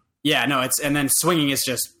fun. Yeah, no, and then swinging is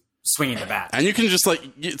just swinging the bat. And you can just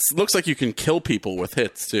it looks like you can kill people with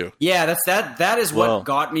hits too. Yeah, that is what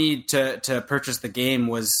got me to purchase the game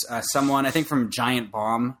was someone, I think from Giant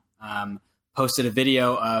Bomb, posted a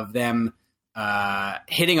video of them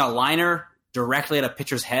hitting a liner directly at a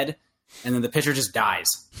pitcher's head, and then the pitcher just dies.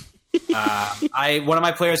 One of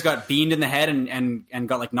my players got beamed in the head and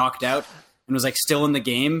got like knocked out and was like still in the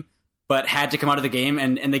game, but had to come out of the game,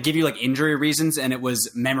 and they give you like injury reasons, and it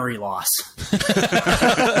was memory loss.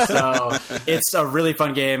 So it's a really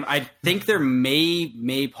fun game. I think there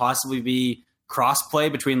may possibly be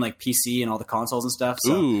crossplay between like PC and all the consoles and stuff.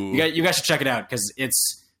 So you guys should check it out because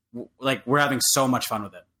it's like we're having so much fun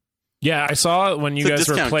with it. Yeah, I saw when you guys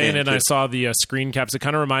were playing it, and I saw the screen caps. It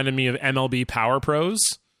kind of reminded me of MLB Power Pros,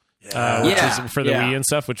 which is for the Wii and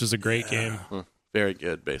stuff, which is a great game. Very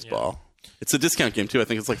good baseball. Yeah. It's a discount game too. I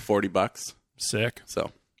think it's like $40. Sick.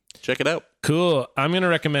 So check it out. Cool. I'm going to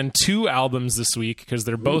recommend 2 albums this week because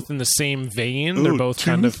they're both in the same vein. They're both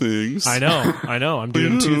kind of things. I know. I'm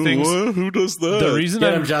doing 2 things. What? Who does that? The reason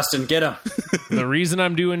get him, Justin. Get him. The reason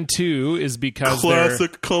I'm doing 2 is because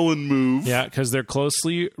classic Cullen move. Yeah, because they're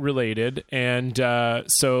closely related, and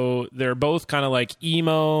so they're both kind of like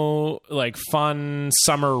emo, like fun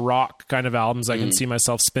summer rock kind of albums. I can see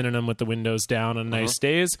myself spinning them with the windows down on nice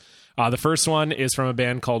days. The first one is from a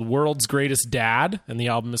band called World's Greatest Dad, and the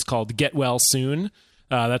album is called Get Well Soon.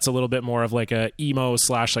 That's a little bit more of like a emo /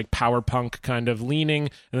 like power punk kind of leaning.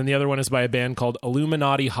 And then the other one is by a band called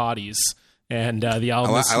Illuminati Hotties. And the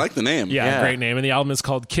album I like the name. Yeah, great name. And the album is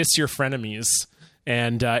called Kiss Your Frenemies.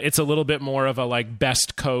 And it's a little bit more of a like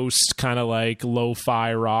Best Coast kind of like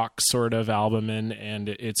lo-fi rock sort of album, and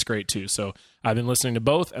it's great too. So I've been listening to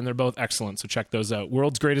both, and they're both excellent. So check those out.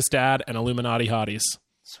 World's Greatest Dad and Illuminati Hotties.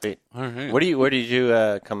 Sweet. All right. Where did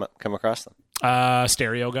you come across them?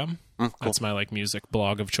 Stereo Gum. Cool. That's my like music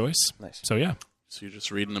blog of choice. Nice. So yeah. So you're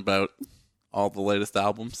just reading about all the latest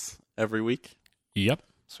albums every week? Yep.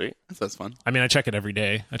 Sweet. That's fun. I mean, I check it every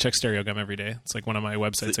day. I check Stereo Gum every day. It's like one of my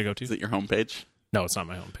websites I go to. Is it your homepage? No, it's not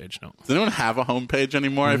my homepage. No. Does anyone have a homepage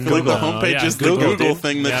anymore? I feel like the homepage is the Google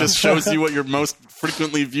thing that just shows you what your most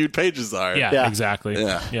frequently viewed pages are. Yeah. Exactly.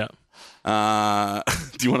 Yeah.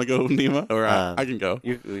 Do you want to go, Nima? Or I can go.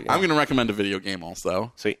 I'm going to recommend a video game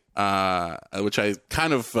also. Sweet. Which I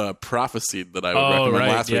kind of prophesied that I would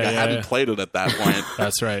recommend last week. I hadn't played it at that point.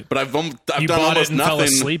 That's right. But I've done bought almost it and nothing. Fell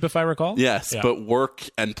asleep, if I recall. Yes, but work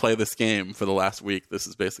and play this game for the last week. This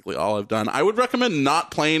is basically all I've done. I would recommend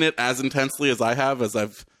not playing it as intensely as I have, as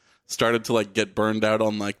I've started to like get burned out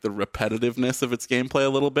on like the repetitiveness of its gameplay a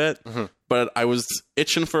little bit. But I was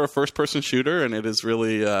itching for a first-person shooter, and it has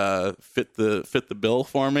really fit the bill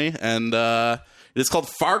for me. And it is called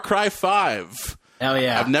Far Cry 5. Hell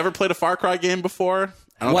yeah! I've never played a Far Cry game before.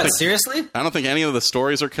 Seriously? I don't think any of the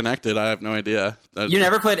stories are connected. I have no idea. You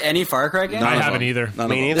never played any Far Cry game? I haven't either. Me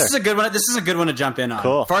neither. This is a good one. This is a good one to jump in on.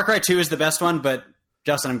 Cool. Far Cry 2 is the best one, but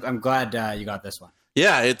Justin, I'm glad you got this one.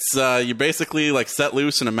 Yeah, it's you basically like set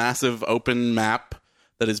loose in a massive open map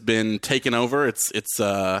that has been taken over. It's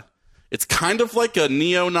kind of like a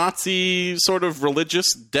neo-Nazi sort of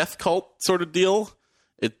religious death cult sort of deal.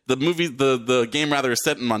 The game rather is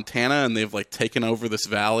set in Montana, and they've like taken over this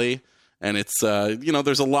valley, and it's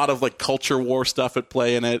there's a lot of like culture war stuff at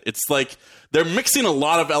play in it. It's like they're mixing a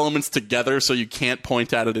lot of elements together, so you can't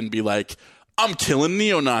point at it and be like, I'm killing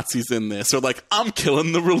neo-Nazis in this, or like I'm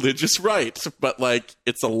killing the religious right. But like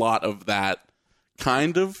it's a lot of that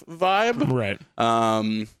kind of vibe, right?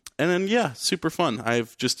 And then super fun.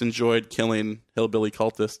 I've just enjoyed killing hillbilly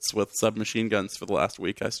cultists with submachine guns for the last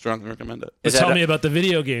week. I strongly recommend it. Tell me about the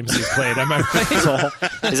video games you've played. Am I right?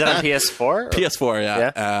 Is it on PS4? PS4,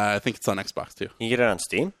 yeah. I think it's on Xbox too. You get it on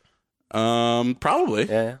Steam? Probably.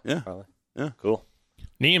 Yeah. Probably. Yeah. Cool.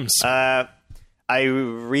 Nims. I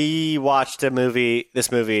rewatched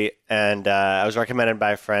this movie, and I was recommended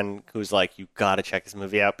by a friend who's like, you got to check this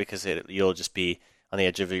movie out because you'll just be on the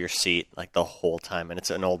edge of your seat like the whole time, and it's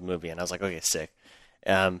an old movie, and I was like, okay, sick.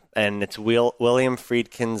 And it's William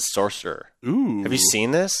Friedkin's Sorcerer. Ooh. Have you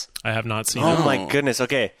seen this? I have not seen it. Oh my goodness.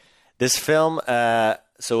 Okay, this film.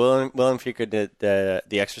 So William Friedkin did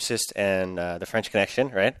The Exorcist and The French Connection,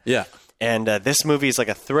 right? Yeah. And this movie is like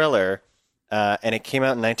a thriller, and it came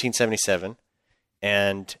out in 1977,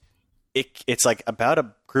 and it's like about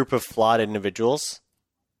a group of flawed individuals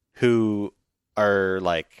who are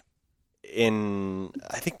like in,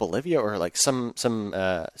 I think, Bolivia or like some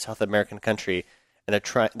South American country, and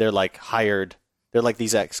they're like hired. They're like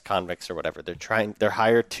these ex-convicts or whatever. They're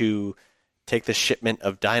hired to take the shipment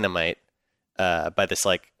of dynamite by this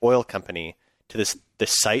like oil company to this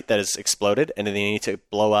site that has exploded, and then they need to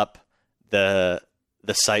blow up the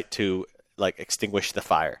site to like extinguish the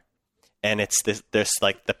fire. And it's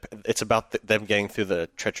it's about them getting through the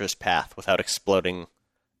treacherous path without exploding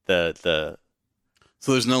the.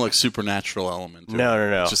 So there's no like supernatural element.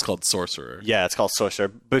 No. It's just called Sorcerer. Yeah, it's called Sorcerer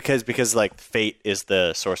because like fate is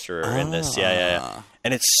the sorcerer in this. Yeah.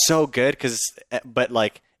 And it's so good but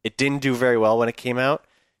like it didn't do very well when it came out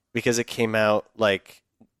because it came out like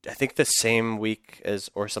I think the same week as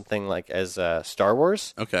Star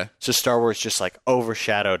Wars. Okay. So Star Wars just like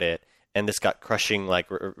overshadowed it, and this got crushing like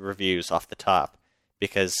reviews off the top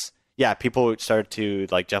because people started to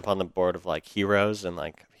like jump on the board of like heroes and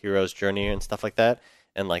like hero's journey and stuff like that,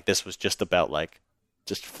 and like this was just about like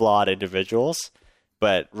just flawed individuals.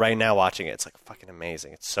 But right now watching it, it's like fucking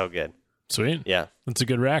amazing. It's so good. Sweet. Yeah. That's a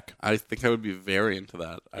good rec. I think I would be very into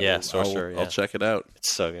that. Sorcerer. I'll check it out. It's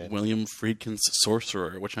so good. William Friedkin's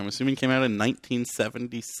Sorcerer, which I'm assuming came out in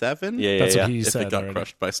 1977. Yeah. That's what he if said. it got already.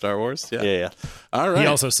 crushed by Star Wars. Yeah. All right. He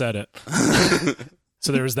also said it.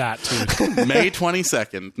 So there was that too. May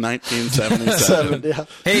 22nd, 1977. Yeah.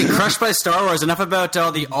 Hey, crushed by Star Wars. Enough about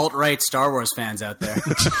all the alt-right Star Wars fans out there.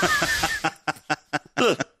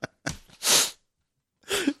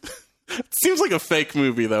 Seems like a fake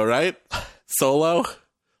movie, though, right? Solo?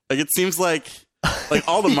 Like, it seems like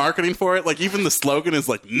all the marketing for it, like, even the slogan is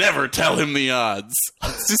like, never tell him the odds.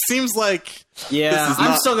 It just seems like... Yeah,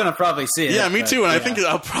 I'm still going to probably see it. Yeah, me too, and I think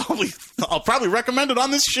I'll probably recommend it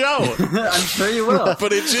on this show. I'm sure you will.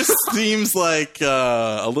 But it just seems like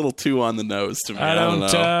a little too on the nose to me. I don't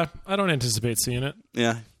know. I don't anticipate seeing it.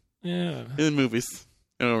 Yeah. In movies.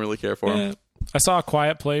 I don't really care for them. I saw A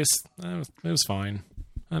Quiet Place. It was fine.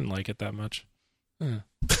 I didn't like it that much.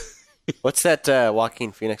 What's that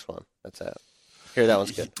Joaquin Phoenix one? That's out. Here, that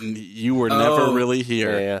one's good. You Were Never Really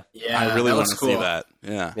Here. Yeah, I really want to cool. see that.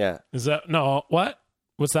 Yeah. Is that what?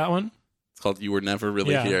 What's that one? It's called You Were Never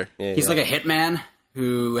Really Here. He's like a hitman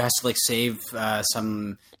who has to like save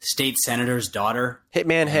some state senator's daughter.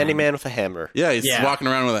 Hitman, handyman with a hammer. Yeah, he's walking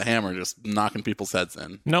around with a hammer, just knocking people's heads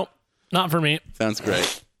in. Nope, not for me. Sounds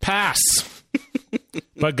great. Pass.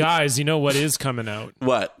 But guys, you know what is coming out?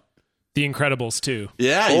 What? The Incredibles 2.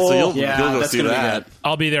 Yeah, so you'll go see that.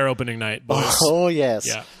 I'll be there opening night, boys. Oh, yes.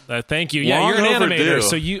 Yeah. Thank you. Yeah, you're an animator,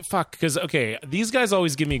 so because, okay, these guys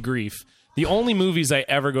always give me grief. The only movies I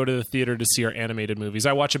ever go to the theater to see are animated movies.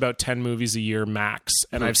 I watch about 10 movies a year max,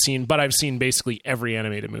 and I've seen basically every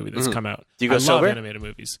animated movie that's come out. Do you go sober? I love animated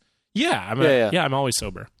movies. Yeah, I'm always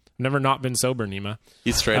sober. I've never not been sober, Nima.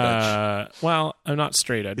 He's straight edge. Well, I'm not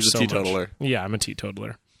straight edge. He's a teetotaler. Yeah, I'm a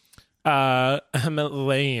teetotaler. I'm a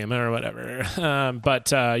lame or whatever.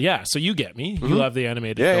 So you get me. You love the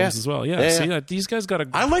animated films as well. See, these guys got to...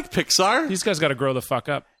 I like Pixar. These guys got to grow the fuck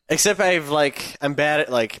up. Except I'm bad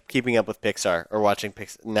at like keeping up with Pixar or watching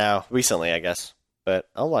Pixar now recently, I guess. But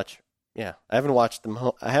I'll watch. Yeah, I haven't watched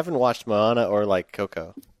Moana or like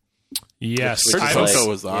Coco. Yes, Coco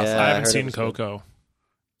was awesome. I haven't seen Coco.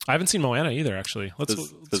 I haven't seen Moana either. Actually, let's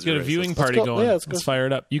get a viewing party going. Yeah, let's fire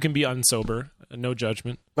it up. You can be unsober, no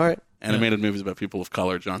judgment. All right. Animated movies about people of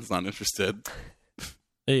color. John's not interested.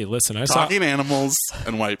 Hey, listen, I talking animals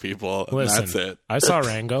and white people. And that's it. I saw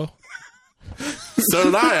Rango. So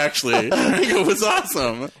did I, actually. Rango was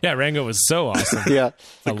awesome. Yeah, Rango was so awesome. Yeah.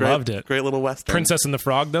 I loved it. Great little western. Princess and the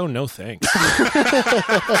Frog, though, no thanks.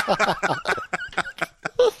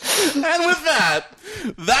 And with that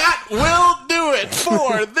will do it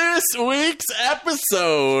for this week's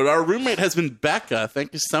episode. Our roommate has been Becca.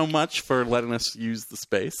 Thank you so much for letting us use the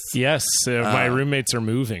space. Yes, my roommates are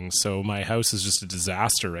moving, so my house is just a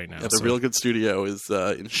disaster right now. Yeah, the Real Good Studio is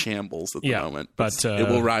in shambles at the moment. But it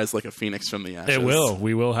will rise like a phoenix from the ashes. It will.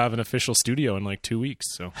 We will have an official studio in like 2 weeks.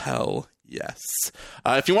 So hell yes.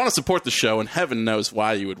 If you want to support the show, and heaven knows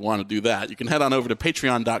why you would want to do that, you can head on over to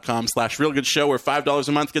patreon.com/realgoodshow, where $5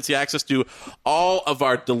 a month gets you access to all of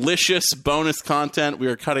our delicious bonus content. We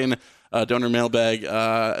are cutting donor mailbag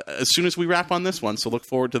as soon as we wrap on this one. So look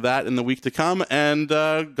forward to that in the week to come. And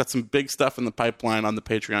got some big stuff in the pipeline on the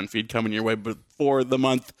Patreon feed coming your way before the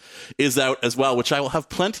month is out as well, which I will have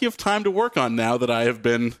plenty of time to work on now that I have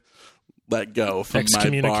been let go from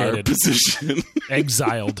my bar position.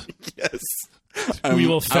 Exiled. Yes. I'm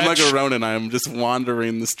like a Ronin. I'm just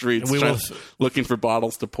wandering the streets looking for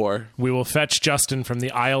bottles to pour. We will fetch Justin from the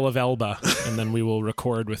Isle of Elba, and then we will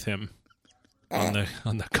record with him on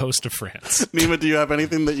the coast of France. Nima, do you have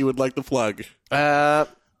anything that you would like to plug? I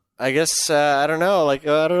guess I don't know. I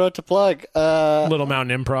don't know what to plug. Little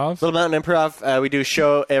Mountain Improv. Little Mountain Improv. We do a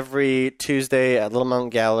show every Tuesday at Little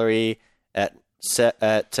Mountain Gallery at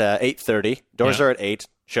 8:30. Doors are at 8.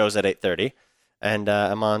 Shows at 8:30. And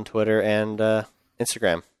I'm on Twitter and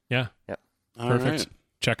Instagram. Yeah. Perfect. Right.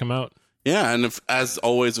 Check them out. Yeah, and as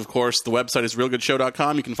always, of course, the website is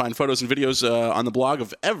realgoodshow.com. You can find photos and videos on the blog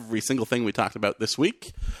of every single thing we talked about this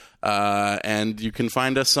week. And you can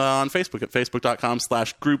find us on Facebook at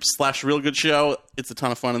facebook.com/group/realgoodshow. It's a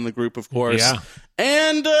ton of fun in the group, of course. Yeah.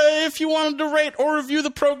 And if you wanted to rate or review the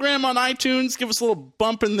program on iTunes, give us a little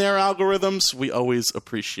bump in their algorithms. We always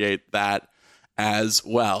appreciate that as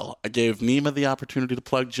well. I gave Nima the opportunity to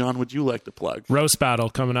plug. John, would you like to plug? Roast Battle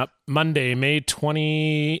coming up Monday, May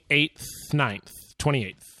 28th. 28th.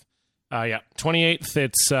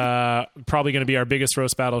 It's probably going to be our biggest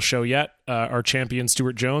Roast Battle show yet. Our champion,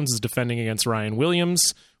 Stuart Jones, is defending against Ryan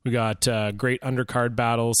Williams. We got great undercard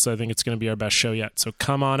battles, so I think it's going to be our best show yet. So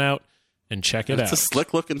come on out and check it out. It's a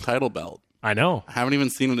slick-looking title belt. I know. I haven't even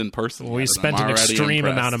seen it in person yet. We spent an extreme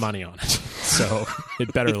amount of money on it, so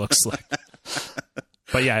it better look slick.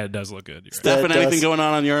 But yeah, it does look good. Stefan, anything going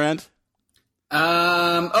on your end?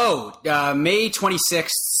 May 26th,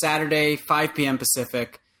 Saturday, 5 p.m.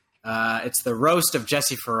 Pacific. It's the roast of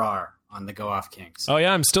Jesse Farrar on the Go Off Kings. Oh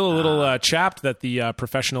yeah, I'm still a little chapped that the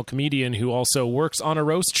professional comedian who also works on a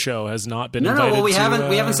roast show has not been invited. No, we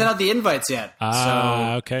haven't sent out the invites yet.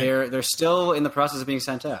 Okay. They're still in the process of being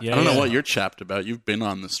sent out. I don't know what you're chapped about. You've been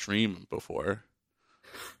on the stream before.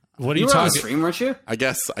 What are you you were talking? on the stream, weren't you? I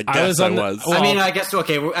guess I was. Well, I mean, I guess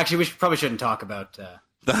okay. Actually, we probably shouldn't talk about.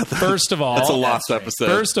 First of all, that's a lost episode.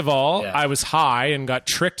 First of all, I was high and got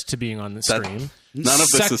tricked to being on the stream. None of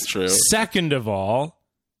this is true. Second of all,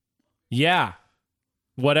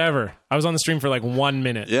 whatever. I was on the stream for like 1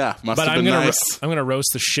 minute. Yeah, must have been nice. I'm gonna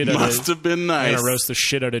roast the shit out of. Must have been nice. I'm gonna roast the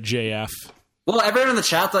shit out of JF. Well, everyone in the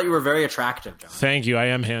chat thought you were very attractive, John. Thank you. I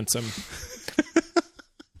am handsome.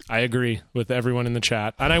 I agree with everyone in the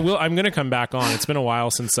chat, and I'm going to come back on. It's been a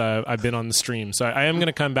while since I've been on the stream, so I am going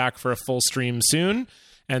to come back for a full stream soon,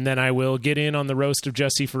 and then I will get in on the roast of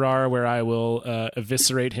Jesse Farrar, where I will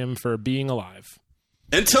eviscerate him for being alive.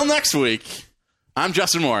 Until next week, I'm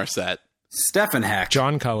Justin Morissette, Stefan Heck,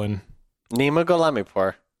 John Cullen, Nima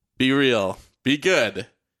Gholamipour. Be real, be good,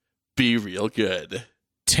 be real good.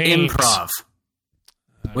 Taint. Improv.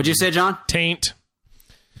 What'd you say, John? Taint.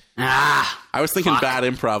 I was thinking bad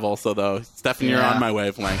improv also, though. Stefan, you're on my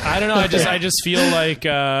wavelength. I don't know. I just feel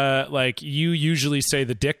like you usually say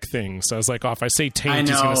the dick thing. So I was like, if I say taint,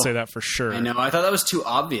 he's going to say that for sure. I know. I thought that was too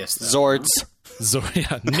obvious, though. Zords.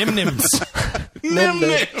 Yeah. Nim-Nims.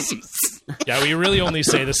 Nim-Nims. Yeah, we really only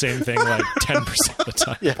say the same thing like 10% of the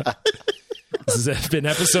time. Yeah. This has been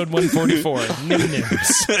episode 144.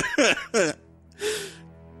 Nim-Nims.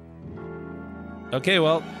 Okay,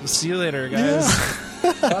 well, see you later, guys.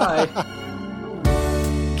 Yeah. Bye.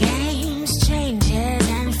 Games, changes,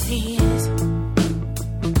 and fears.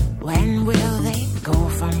 When will they go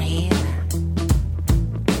from here?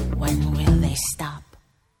 When will they stop?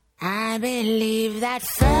 I believe that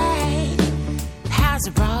fate has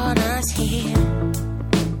brought us here,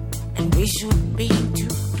 and we should be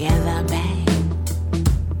together, babe.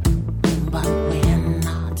 But we're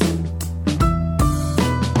not.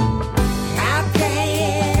 I play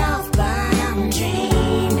it off, but I'm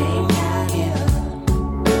dreaming of you.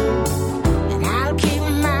 And I'll keep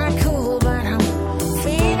my cool, but I'm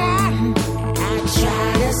feeling. I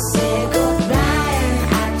try to say goodbye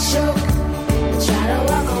and I choke. I try to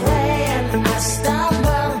walk away and I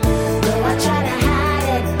stumble. Though I try to hide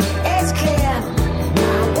it, it's clear.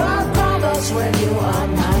 My world crumbles when you are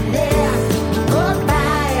not near.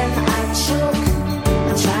 Goodbye and I choke. I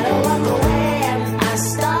try to walk away and I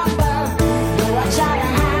stumble. Though I try to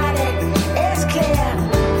hide it, it's clear.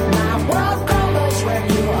 My world crumbles when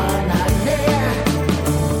you are not near.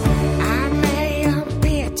 I may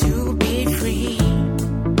appear to be free,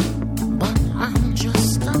 but I'm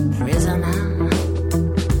just a prisoner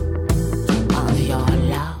of your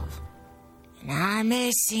love. And I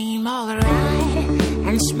may seem alright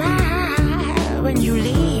and smile when you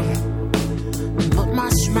leave, but my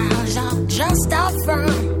smiles are just a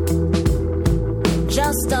front.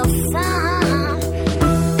 Just a front.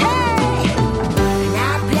 Hey, and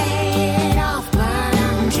I play it off, but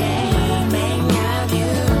I'm dreaming of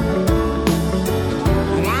you.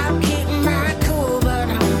 And I'll keep my cool, but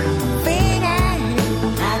I'm feeling.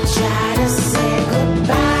 I try to say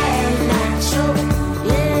goodbye and I choke.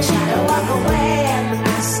 Try to walk away and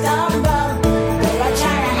I stumble. Though I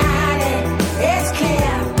try to hide it, it's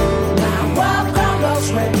clear. My world crumbles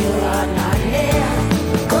when you are not near.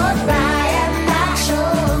 Goodbye.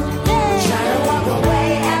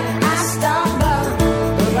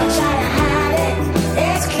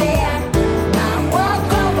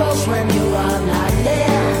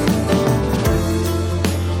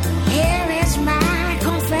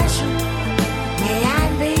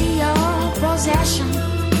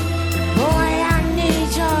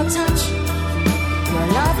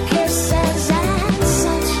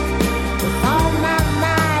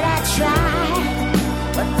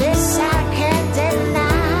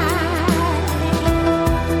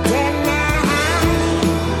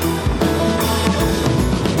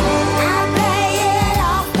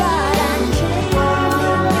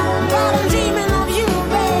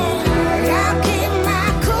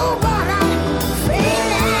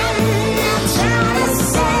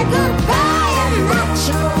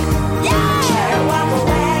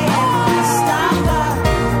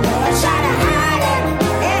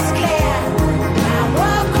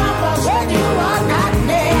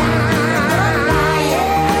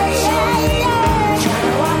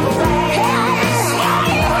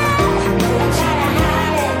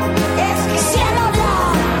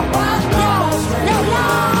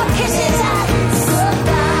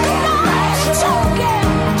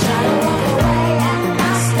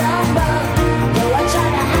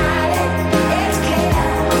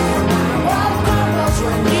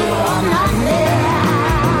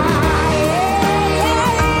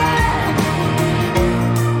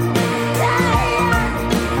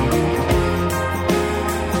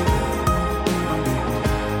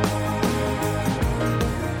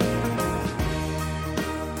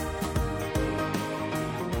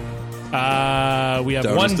 We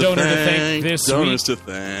have one donor to thank this donors week. To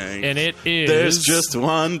thank. And it is... There's just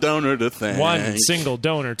one donor to thank. One single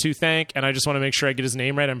donor to thank. And I just want to make sure I get his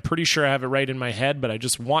name right. I'm pretty sure I have it right in my head, but I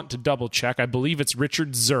just want to double check. I believe it's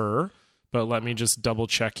Richard Zur, but let me just double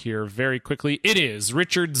check here very quickly. It is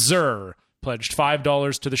Richard Zur. Pledged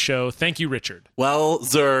 $5 to the show. Thank you, Richard. Well,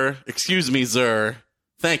 Zur, excuse me, Zur.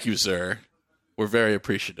 Thank you, Zur. We're very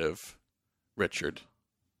appreciative. Richard,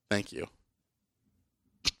 thank you.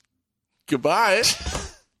 Goodbye.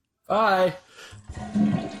 Bye.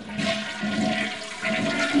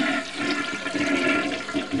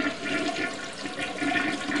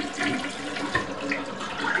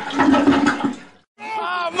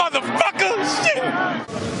 Motherfucker! Shit!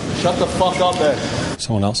 Shut the fuck up, Ed.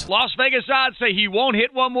 Someone else? Las Vegas odds say he won't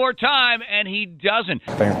hit one more time, and he doesn't.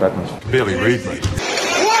 Thanks, Batman. Billy, read me.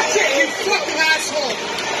 Watch it, you fucking asshole!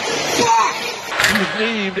 Fuck! He's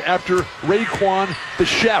named after Raekwon the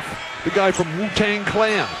chef, the guy from Wu-Tang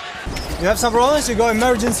Clan. You have some problems, you go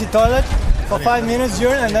emergency toilet for 5 minutes,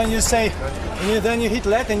 urine, and then you say, then you hit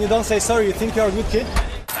let, and you don't say sorry, you think you're a good kid?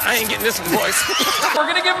 I ain't getting this one, boys. We're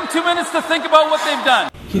going to give them 2 minutes to think about what they've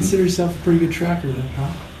done. Consider yourself a pretty good tracker then,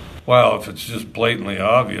 huh? Well, if it's just blatantly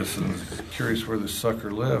obvious, and I'm curious where this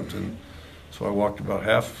sucker lived, and so I walked about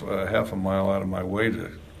half a mile out of my way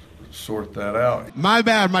to sort that out. My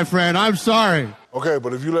bad, my friend. I'm sorry. Okay,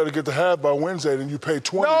 but if you let it get to half by Wednesday, then you pay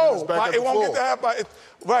 20. No, back it won't get to half by...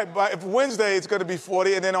 Right, but if Wednesday it's going to be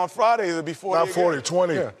 40, and then on Friday it'll be 40 Not 40, again.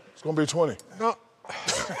 20. Yeah. It's going to be 20. No.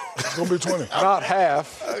 It's going to be 20. Not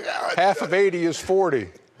half. Half of 80 is 40.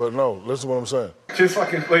 But no, listen to what I'm saying. Just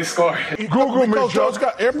fucking play score. Google me,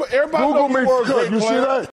 Chuck. Google me, Chuck. You see that?